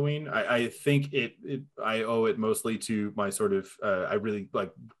Zombies Halloween. I think I owe it mostly to my sort of I really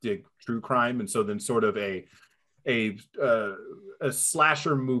like dig true crime, and so then sort of a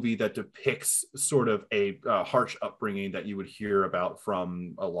slasher movie that depicts sort of a harsh upbringing that you would hear about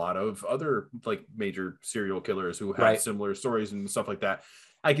from a lot of other like major serial killers who have similar stories and stuff like that.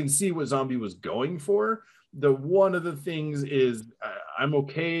 I can see what Zombie was going for. One of the things is I'm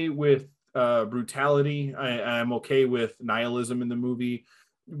okay with brutality. I'm okay with nihilism in the movie.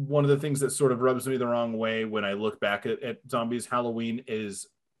 One of the things that sort of rubs me the wrong way when I look back at Zombies Halloween is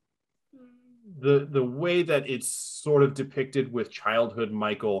the way that it's sort of depicted with childhood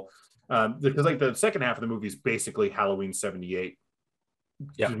Michael, because like the second half of the movie is basically Halloween 78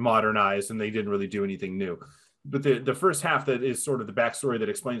 modernized, and they didn't really do anything new. But the first half, that is sort of the backstory that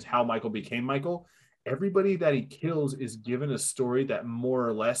explains how Michael became Michael. Everybody that he kills is given a story that more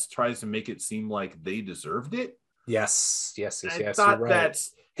or less tries to make it seem like they deserved it. Yes. I thought right.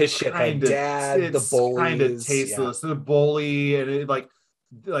 That's his shithead dad, the bully, kind of tasteless. The bully, and it,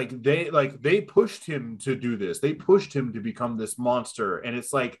 they pushed him to do this. They pushed him to become this monster, and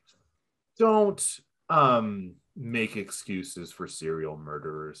it's like, don't make excuses for serial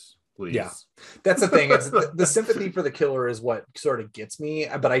murderers. Please. Yeah, that's the thing. It's the sympathy for the killer is what sort of gets me.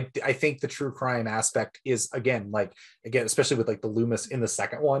 But I think the true crime aspect is again, especially with like the Loomis in the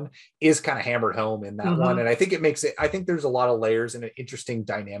second one, is kind of hammered home in that one. And I think it makes it, I think there's a lot of layers and interesting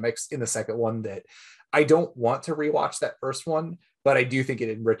dynamics in the second one that I don't want to rewatch that first one, but I do think it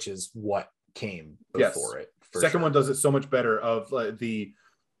enriches what came before it. Second one does it so much better, of the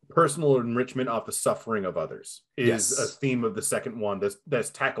personal enrichment off the suffering of others is a theme of the second one that's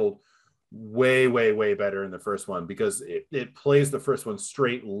tackled way better in the first one, because it plays the first one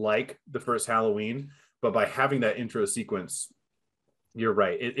straight like the first Halloween, but by having that intro sequence, you're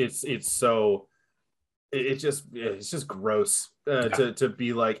right, it's just gross to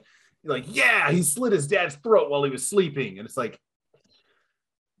be like he slit his dad's throat while he was sleeping, and it's like,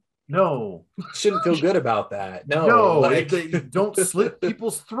 no, shouldn't feel good about that. No, they don't slit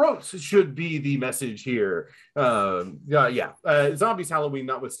people's throats should be the message here. Zombies Halloween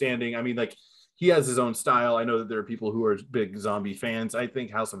notwithstanding, I mean, like, he has his own style. I know that there are people who are big zombie fans. I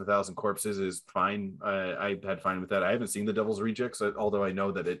think House of a Thousand Corpses is fine. I had fine with that. I haven't seen The Devil's Rejects, although I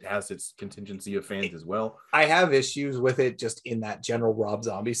know that it has its contingency of fans as well. I have issues with it just in that general Rob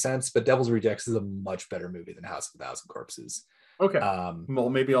Zombie sense, but Devil's Rejects is a much better movie than House of a Thousand Corpses. Okay. Well,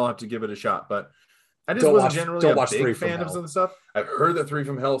 maybe I'll have to give it a shot, but I just wasn't generally a big fan of some of the stuff. I've heard that 3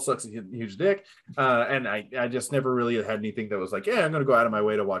 from Hell sucks a huge dick, and I just never really had anything that was like, yeah, I'm going to go out of my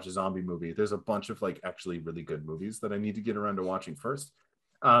way to watch a zombie movie. There's a bunch of like actually really good movies that I need to get around to watching first.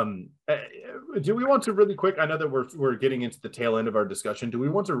 Do we want to really quick? I know that we're getting into the tail end of our discussion. Do we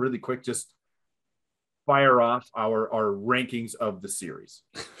want to really quick just fire off our rankings of the series?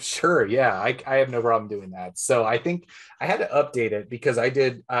 Sure, yeah, I have no problem doing that. So I think I had to update it because I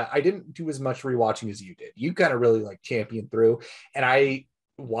didn't do as much rewatching as you did. You kind of really like championed through, and I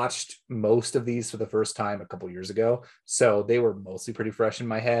watched most of these for the first time a couple years ago, so they were mostly pretty fresh in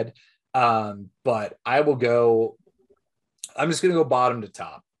my head. But I'm just gonna go bottom to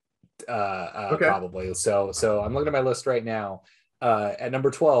top, probably. So I'm looking at my list right now. At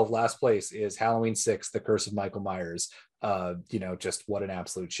number 12, last place, is Halloween 6, The Curse of Michael Myers. Just what an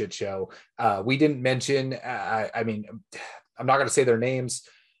absolute shit show. We didn't mention, I mean, I'm not going to say their names,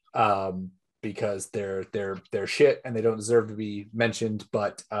 because they're shit and they don't deserve to be mentioned.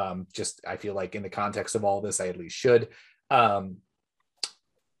 But just I feel like in the context of all this, I at least should.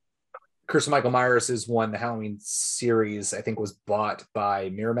 Curse of Michael Myers is one. The Halloween series, I think, was bought by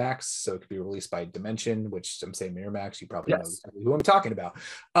Miramax, so it could be released by Dimension, which I'm saying Miramax, you probably know exactly who I'm talking about.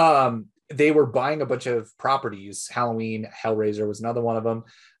 They were buying a bunch of properties. Halloween, Hellraiser was another one of them,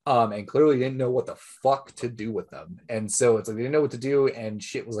 and clearly didn't know what the fuck to do with them. And so it's like they didn't know what to do, and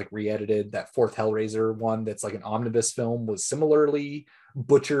shit was like re-edited. That fourth Hellraiser one that's like an omnibus film was similarly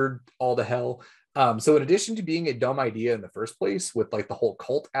butchered all to hell. So in addition to being a dumb idea in the first place with like the whole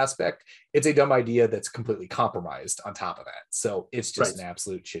cult aspect, it's a dumb idea that's completely compromised on top of that. So it's just an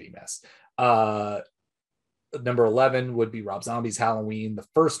absolute shitty mess. Number 11 would be Rob Zombie's Halloween, the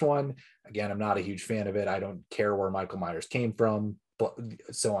first one. Again, I'm not a huge fan of it. I don't care where Michael Myers came from, but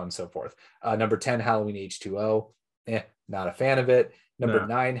so on and so forth. Number 10, Halloween H2O. Not a fan of it. Number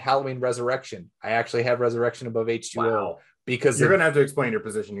 9, Halloween Resurrection. I actually have Resurrection above H2O because you're going to have to explain your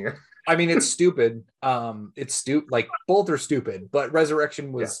position here. I mean, it's stupid. It's stupid. Like both are stupid, but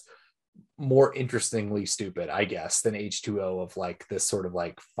Resurrection was more interestingly stupid, I guess, than H2O of like this sort of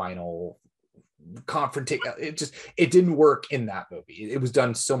like final confrontation. It didn't work in that movie. It was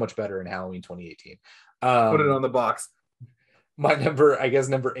done so much better in Halloween 2018. Put it on the box. My number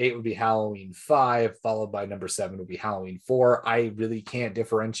 8 would be Halloween 5, followed by number 7 would be Halloween 4. I really can't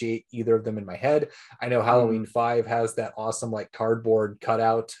differentiate either of them in my head. I know Halloween 5 has that awesome like cardboard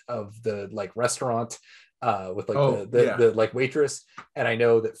cutout of the like restaurant with like the like waitress, and I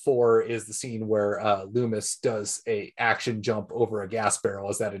know that 4 is the scene where Loomis does a action jump over a gas barrel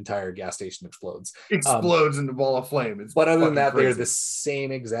as that entire gas station explodes into a ball of flame. But other than that, they're the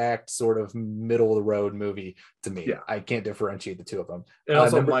same exact sort of middle of the road movie to me. I can't differentiate the two of them. And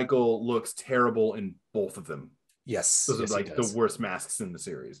also Michael looks terrible in both of them. Yes, those are like the worst masks in the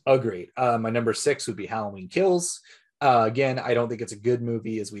series. Agreed. My number 6 would be Halloween Kills. Again, I don't think it's a good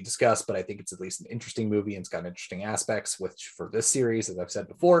movie as we discussed, but I think it's at least an interesting movie and it's got interesting aspects, which for this series, as I've said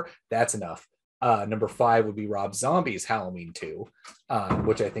before, that's enough. Number 5 would be Rob Zombie's Halloween 2,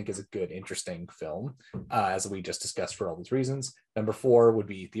 which I think is a good, interesting film, as we just discussed for all these reasons. Number 4 would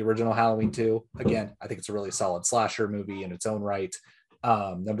be the original Halloween 2. Again, I think it's a really solid slasher movie in its own right.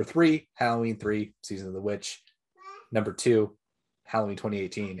 Number 3, Halloween 3, Season of the Witch. Number 2, Halloween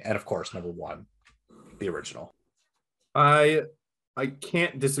 2018. And of course, number 1, the original. I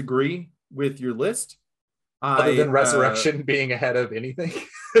can't disagree with your list. Other than Resurrection being ahead of anything.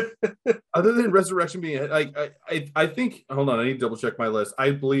 Other than Resurrection being like I think, hold on, I need to double check my list.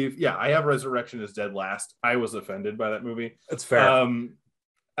 I believe, I have Resurrection as dead last. I was offended by that movie. That's fair.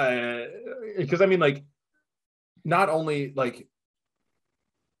 Because I mean, like, not only like,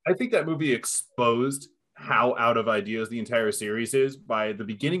 I think that movie exposed how out of ideas the entire series is by the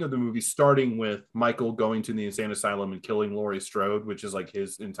beginning of the movie, starting with Michael going to the insane asylum and killing Laurie Strode, which is like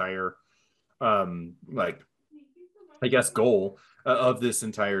his entire like, I guess, goal of this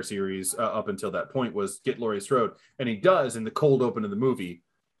entire series up until that point was get Laurie Strode, and he does in the cold open of the movie.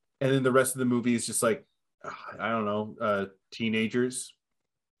 And then the rest of the movie is just like, I don't know, teenagers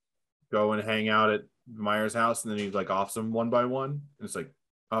go and hang out at Myers' house, and then he like offs them one by one, and it's like,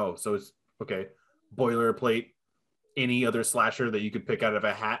 oh, so it's okay. Boilerplate, any other slasher that you could pick out of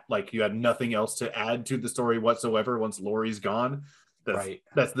a hat, like you had nothing else to add to the story whatsoever once Laurie's gone.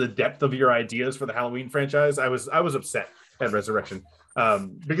 That's the depth of your ideas for the Halloween franchise. I was upset at Resurrection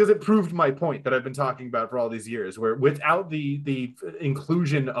because it proved my point that I've been talking about for all these years, where without the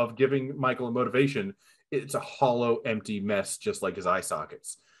inclusion of giving Michael a motivation, it's a hollow, empty mess, just like his eye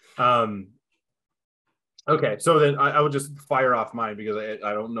sockets. Okay, so then I would just fire off mine because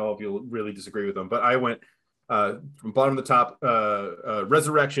I don't know if you'll really disagree with them, but I went from bottom to top,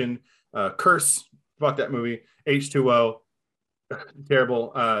 Resurrection, Curse, fuck that movie, H2O,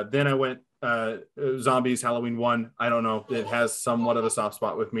 terrible. Then I went Zombies, Halloween 1. I don't know, it has somewhat of a soft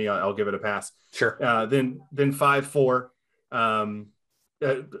spot with me. I'll give it a pass. Sure. Then 5, 4.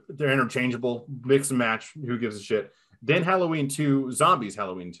 They're interchangeable, mix and match. Who gives a shit? Then Halloween 2, Zombies,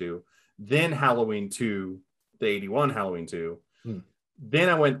 Halloween 2. Then Halloween 2, the 81 Halloween 2. Then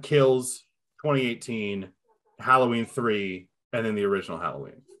I went Kills, 2018, Halloween 3, and then the original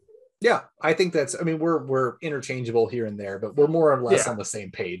Halloween. Yeah, I think that's, I mean, we're interchangeable here and there, but we're more or less on the same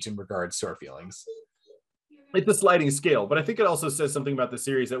page in regards to our feelings. It's a sliding scale, but I think it also says something about the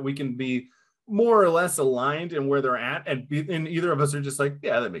series that we can be more or less aligned in where they're at, and either of us are just like,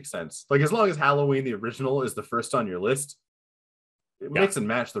 yeah, that makes sense. Like, as long as Halloween, the original, is the first on your list, mix and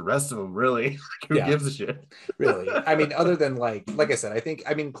match the rest of them, really. Who gives a shit? Really. I mean, other than like I said, I think,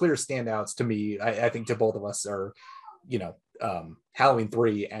 I mean, clear standouts to me, I think to both of us are, you know, Halloween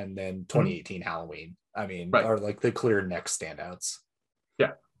 3 and then 2018 Halloween, I mean, are like the clear next standouts.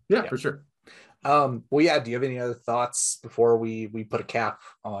 Yeah, for sure. Well, yeah, do you have any other thoughts before we put a cap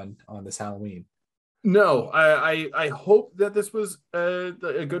on this Halloween? No, I hope that this was a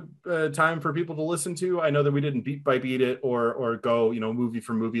good time for people to listen to. I know that we didn't beat by beat it or go, movie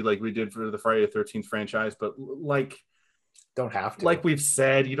for movie like we did for the Friday the 13th franchise, but don't have to. Like we've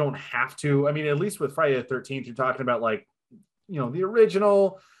said, you don't have to. I mean, at least with Friday the 13th, you're talking about the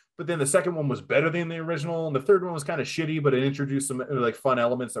original, but then the second one was better than the original, and the third one was kind of shitty, but it introduced some fun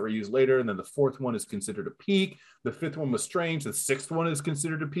elements that were used later. And then the fourth one is considered a peak. The fifth one was strange. The sixth one is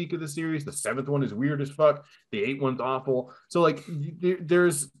considered a peak of the series. The seventh one is weird as fuck. The eighth one's awful. So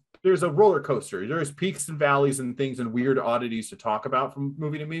there's a roller coaster. There's peaks and valleys and things and weird oddities to talk about from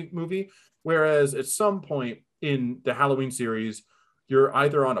movie to movie. Whereas at some point in the Halloween series, you're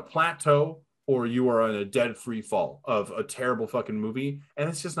either on a plateau or you are on a dead free fall of a terrible fucking movie, and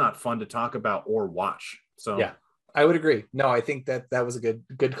it's just not fun to talk about or watch. So yeah, I would agree. No, I think that was a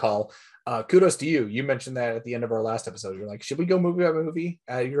good call. Kudos to you. You mentioned that at the end of our last episode. You're like, should we go movie by movie?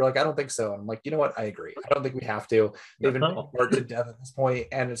 You're like, I don't think so. And I'm like, you know what? I agree. I don't think we have to. They've been bored to death at this point,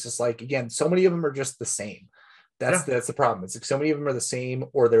 and it's just like, again, so many of them are just the same. That's the problem. It's like so many of them are the same,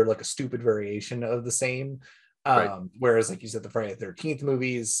 or they're like a stupid variation of the same. Whereas, like you said, the Friday the 13th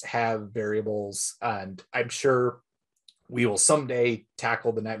movies have variables, and I'm sure we will someday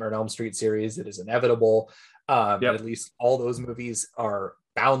tackle the Nightmare on Elm Street series. It is inevitable. At least all those movies are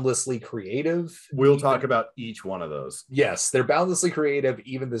boundlessly creative. We'll talk about each one of those. Yes, they're boundlessly creative.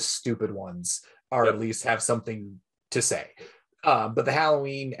 Even the stupid ones are at least have something to say. But the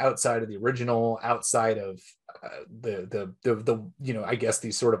Halloween, outside of the original, outside of the I guess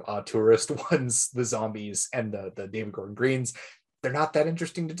these sort of auteurist ones, the zombies and the David Gordon Greens, they're not that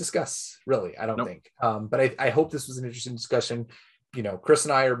interesting to discuss, really. I don't think. But I hope this was an interesting discussion. Chris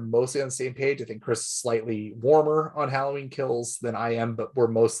and I are mostly on the same page. I think Chris is slightly warmer on Halloween Kills than I am, but we're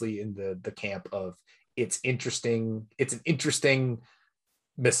mostly in the camp of it's interesting. It's an interesting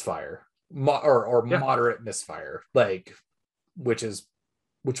misfire, moderate misfire, which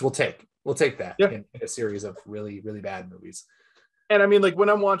we'll take. We'll take that in a series of really, really bad movies. And I mean, when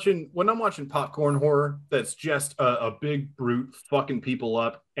I'm watching popcorn horror, that's just a big brute fucking people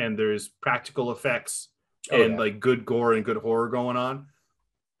up, and there's practical effects and good gore and good horror going on.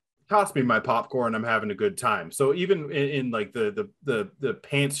 Toss me my popcorn, I'm having a good time. So even in the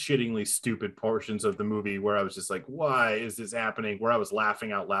pants shittingly stupid portions of the movie where I was just like, why is this happening? Where I was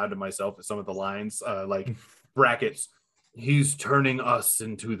laughing out loud to myself at some of the lines, brackets. He's turning us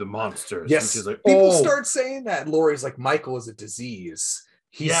into the monsters. Yes, which is people start saying that. Laurie's like, Michael is a disease.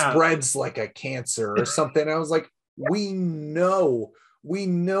 He spreads like a cancer or something. I was like, we know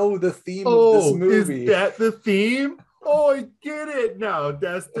the theme of this movie. Is that the theme? Oh, I get it now.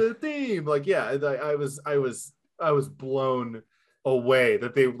 That's the theme. I was blown away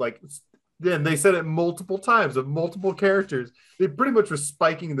that they Then they said it multiple times of multiple characters. They pretty much were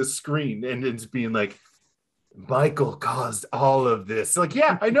spiking the screen and it's being like, Michael caused all of this.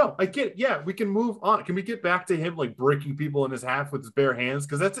 Yeah, I know. I get it. Yeah, we can move on. Can we get back to him breaking people in his half with his bare hands?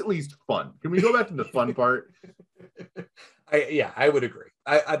 Because that's at least fun. Can we go back to the fun part? I would agree.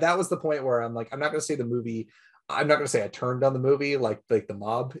 I that was the point where I'm like, I'm not going to say the movie. I'm not going to say I turned on the movie like the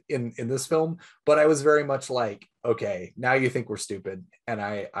mob in this film, but I was very much like, okay, now you think we're stupid, and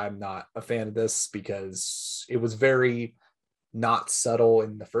I'm not a fan of this because it was very not subtle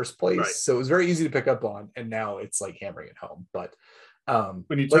in the first place, so it was very easy to pick up on, and now it's hammering it home. But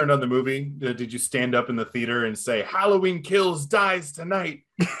when you turned on the movie, did you stand up in the theater and say Halloween Kills dies tonight?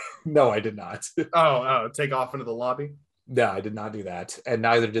 No, I did not. Take off into the lobby? No, I did not do that, and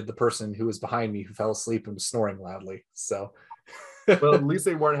neither did the person who was behind me who fell asleep and was snoring loudly. So well, at least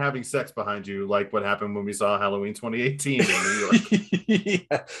they weren't having sex behind you like what happened when we saw Halloween 2018 in New York.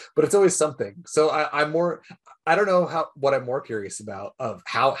 Yeah, but it's always something. So I don't know what I'm more curious about, of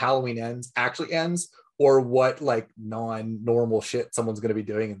how Halloween actually ends, or what non-normal shit someone's going to be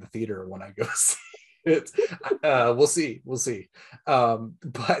doing in the theater when I go see it. We'll see.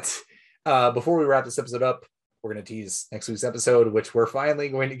 But before we wrap this episode up, we're going to tease next week's episode, which we're finally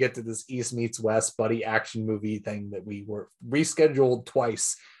going to get to this East meets West buddy action movie thing that we were rescheduled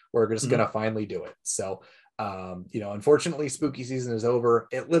twice. We're just going to finally do it. So, unfortunately, spooky season is over.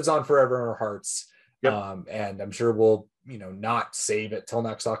 It lives on forever in our hearts. Yep. And I'm sure we'll, not save it till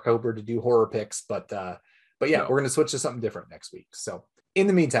next October to do horror picks, but yeah, we're going to switch to something different next week. So In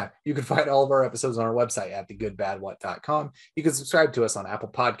the meantime, you can find all of our episodes on our website at thegoodbadwhat.com. You can subscribe to us on Apple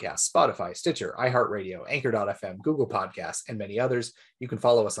Podcasts, Spotify, Stitcher, iHeartRadio, Anchor.fm, Google Podcasts, and many others. You can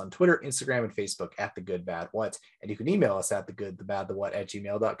follow us on Twitter, Instagram, and Facebook at thegoodbadwhat, and you can email us at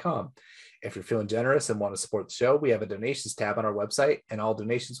thegoodthebadthewhat@gmail.com. If you're feeling generous and want to support the show, we have a donations tab on our website, and all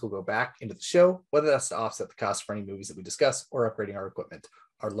donations will go back into the show, whether that's to offset the cost for any movies that we discuss or upgrading our equipment.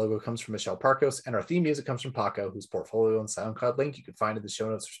 Our logo comes from Michelle Parkos, and our theme music comes from Paco, whose portfolio and SoundCloud link you can find in the show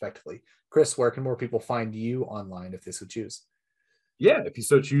notes respectively. Chris, where can more people find you online if they so choose? Yeah, if you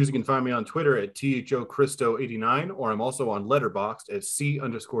so choose, you can find me on Twitter at THOChristo89, or I'm also on Letterboxd at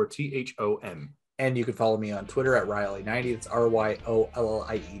C_THOM. And you can follow me on Twitter at Ryllie90, that's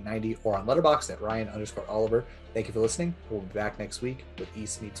RYOLLIE90, or on Letterboxd at Ryan_Oliver. Thank you for listening. We'll be back next week with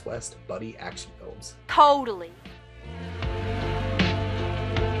East Meets West buddy action films. Totally.